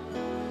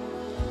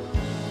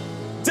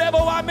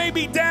 Devil, I may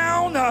be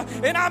down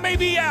and I may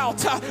be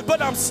out,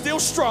 but I'm still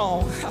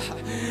strong.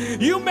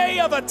 You may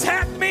have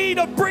attacked me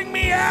to bring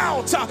me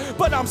out,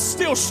 but I'm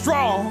still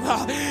strong.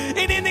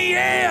 And in the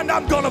end,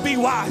 I'm going to be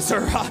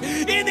wiser.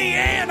 In the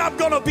end, I'm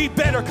going to be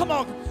better. Come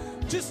on,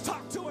 just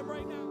talk to him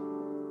right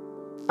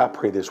now. I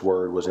pray this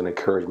word was an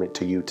encouragement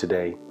to you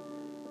today.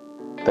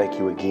 Thank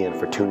you again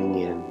for tuning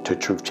in to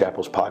Truth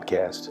Chapel's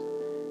podcast.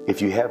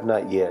 If you have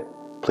not yet,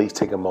 please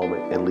take a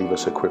moment and leave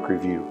us a quick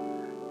review.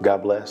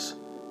 God bless.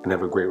 And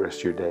have a great rest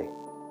of your day.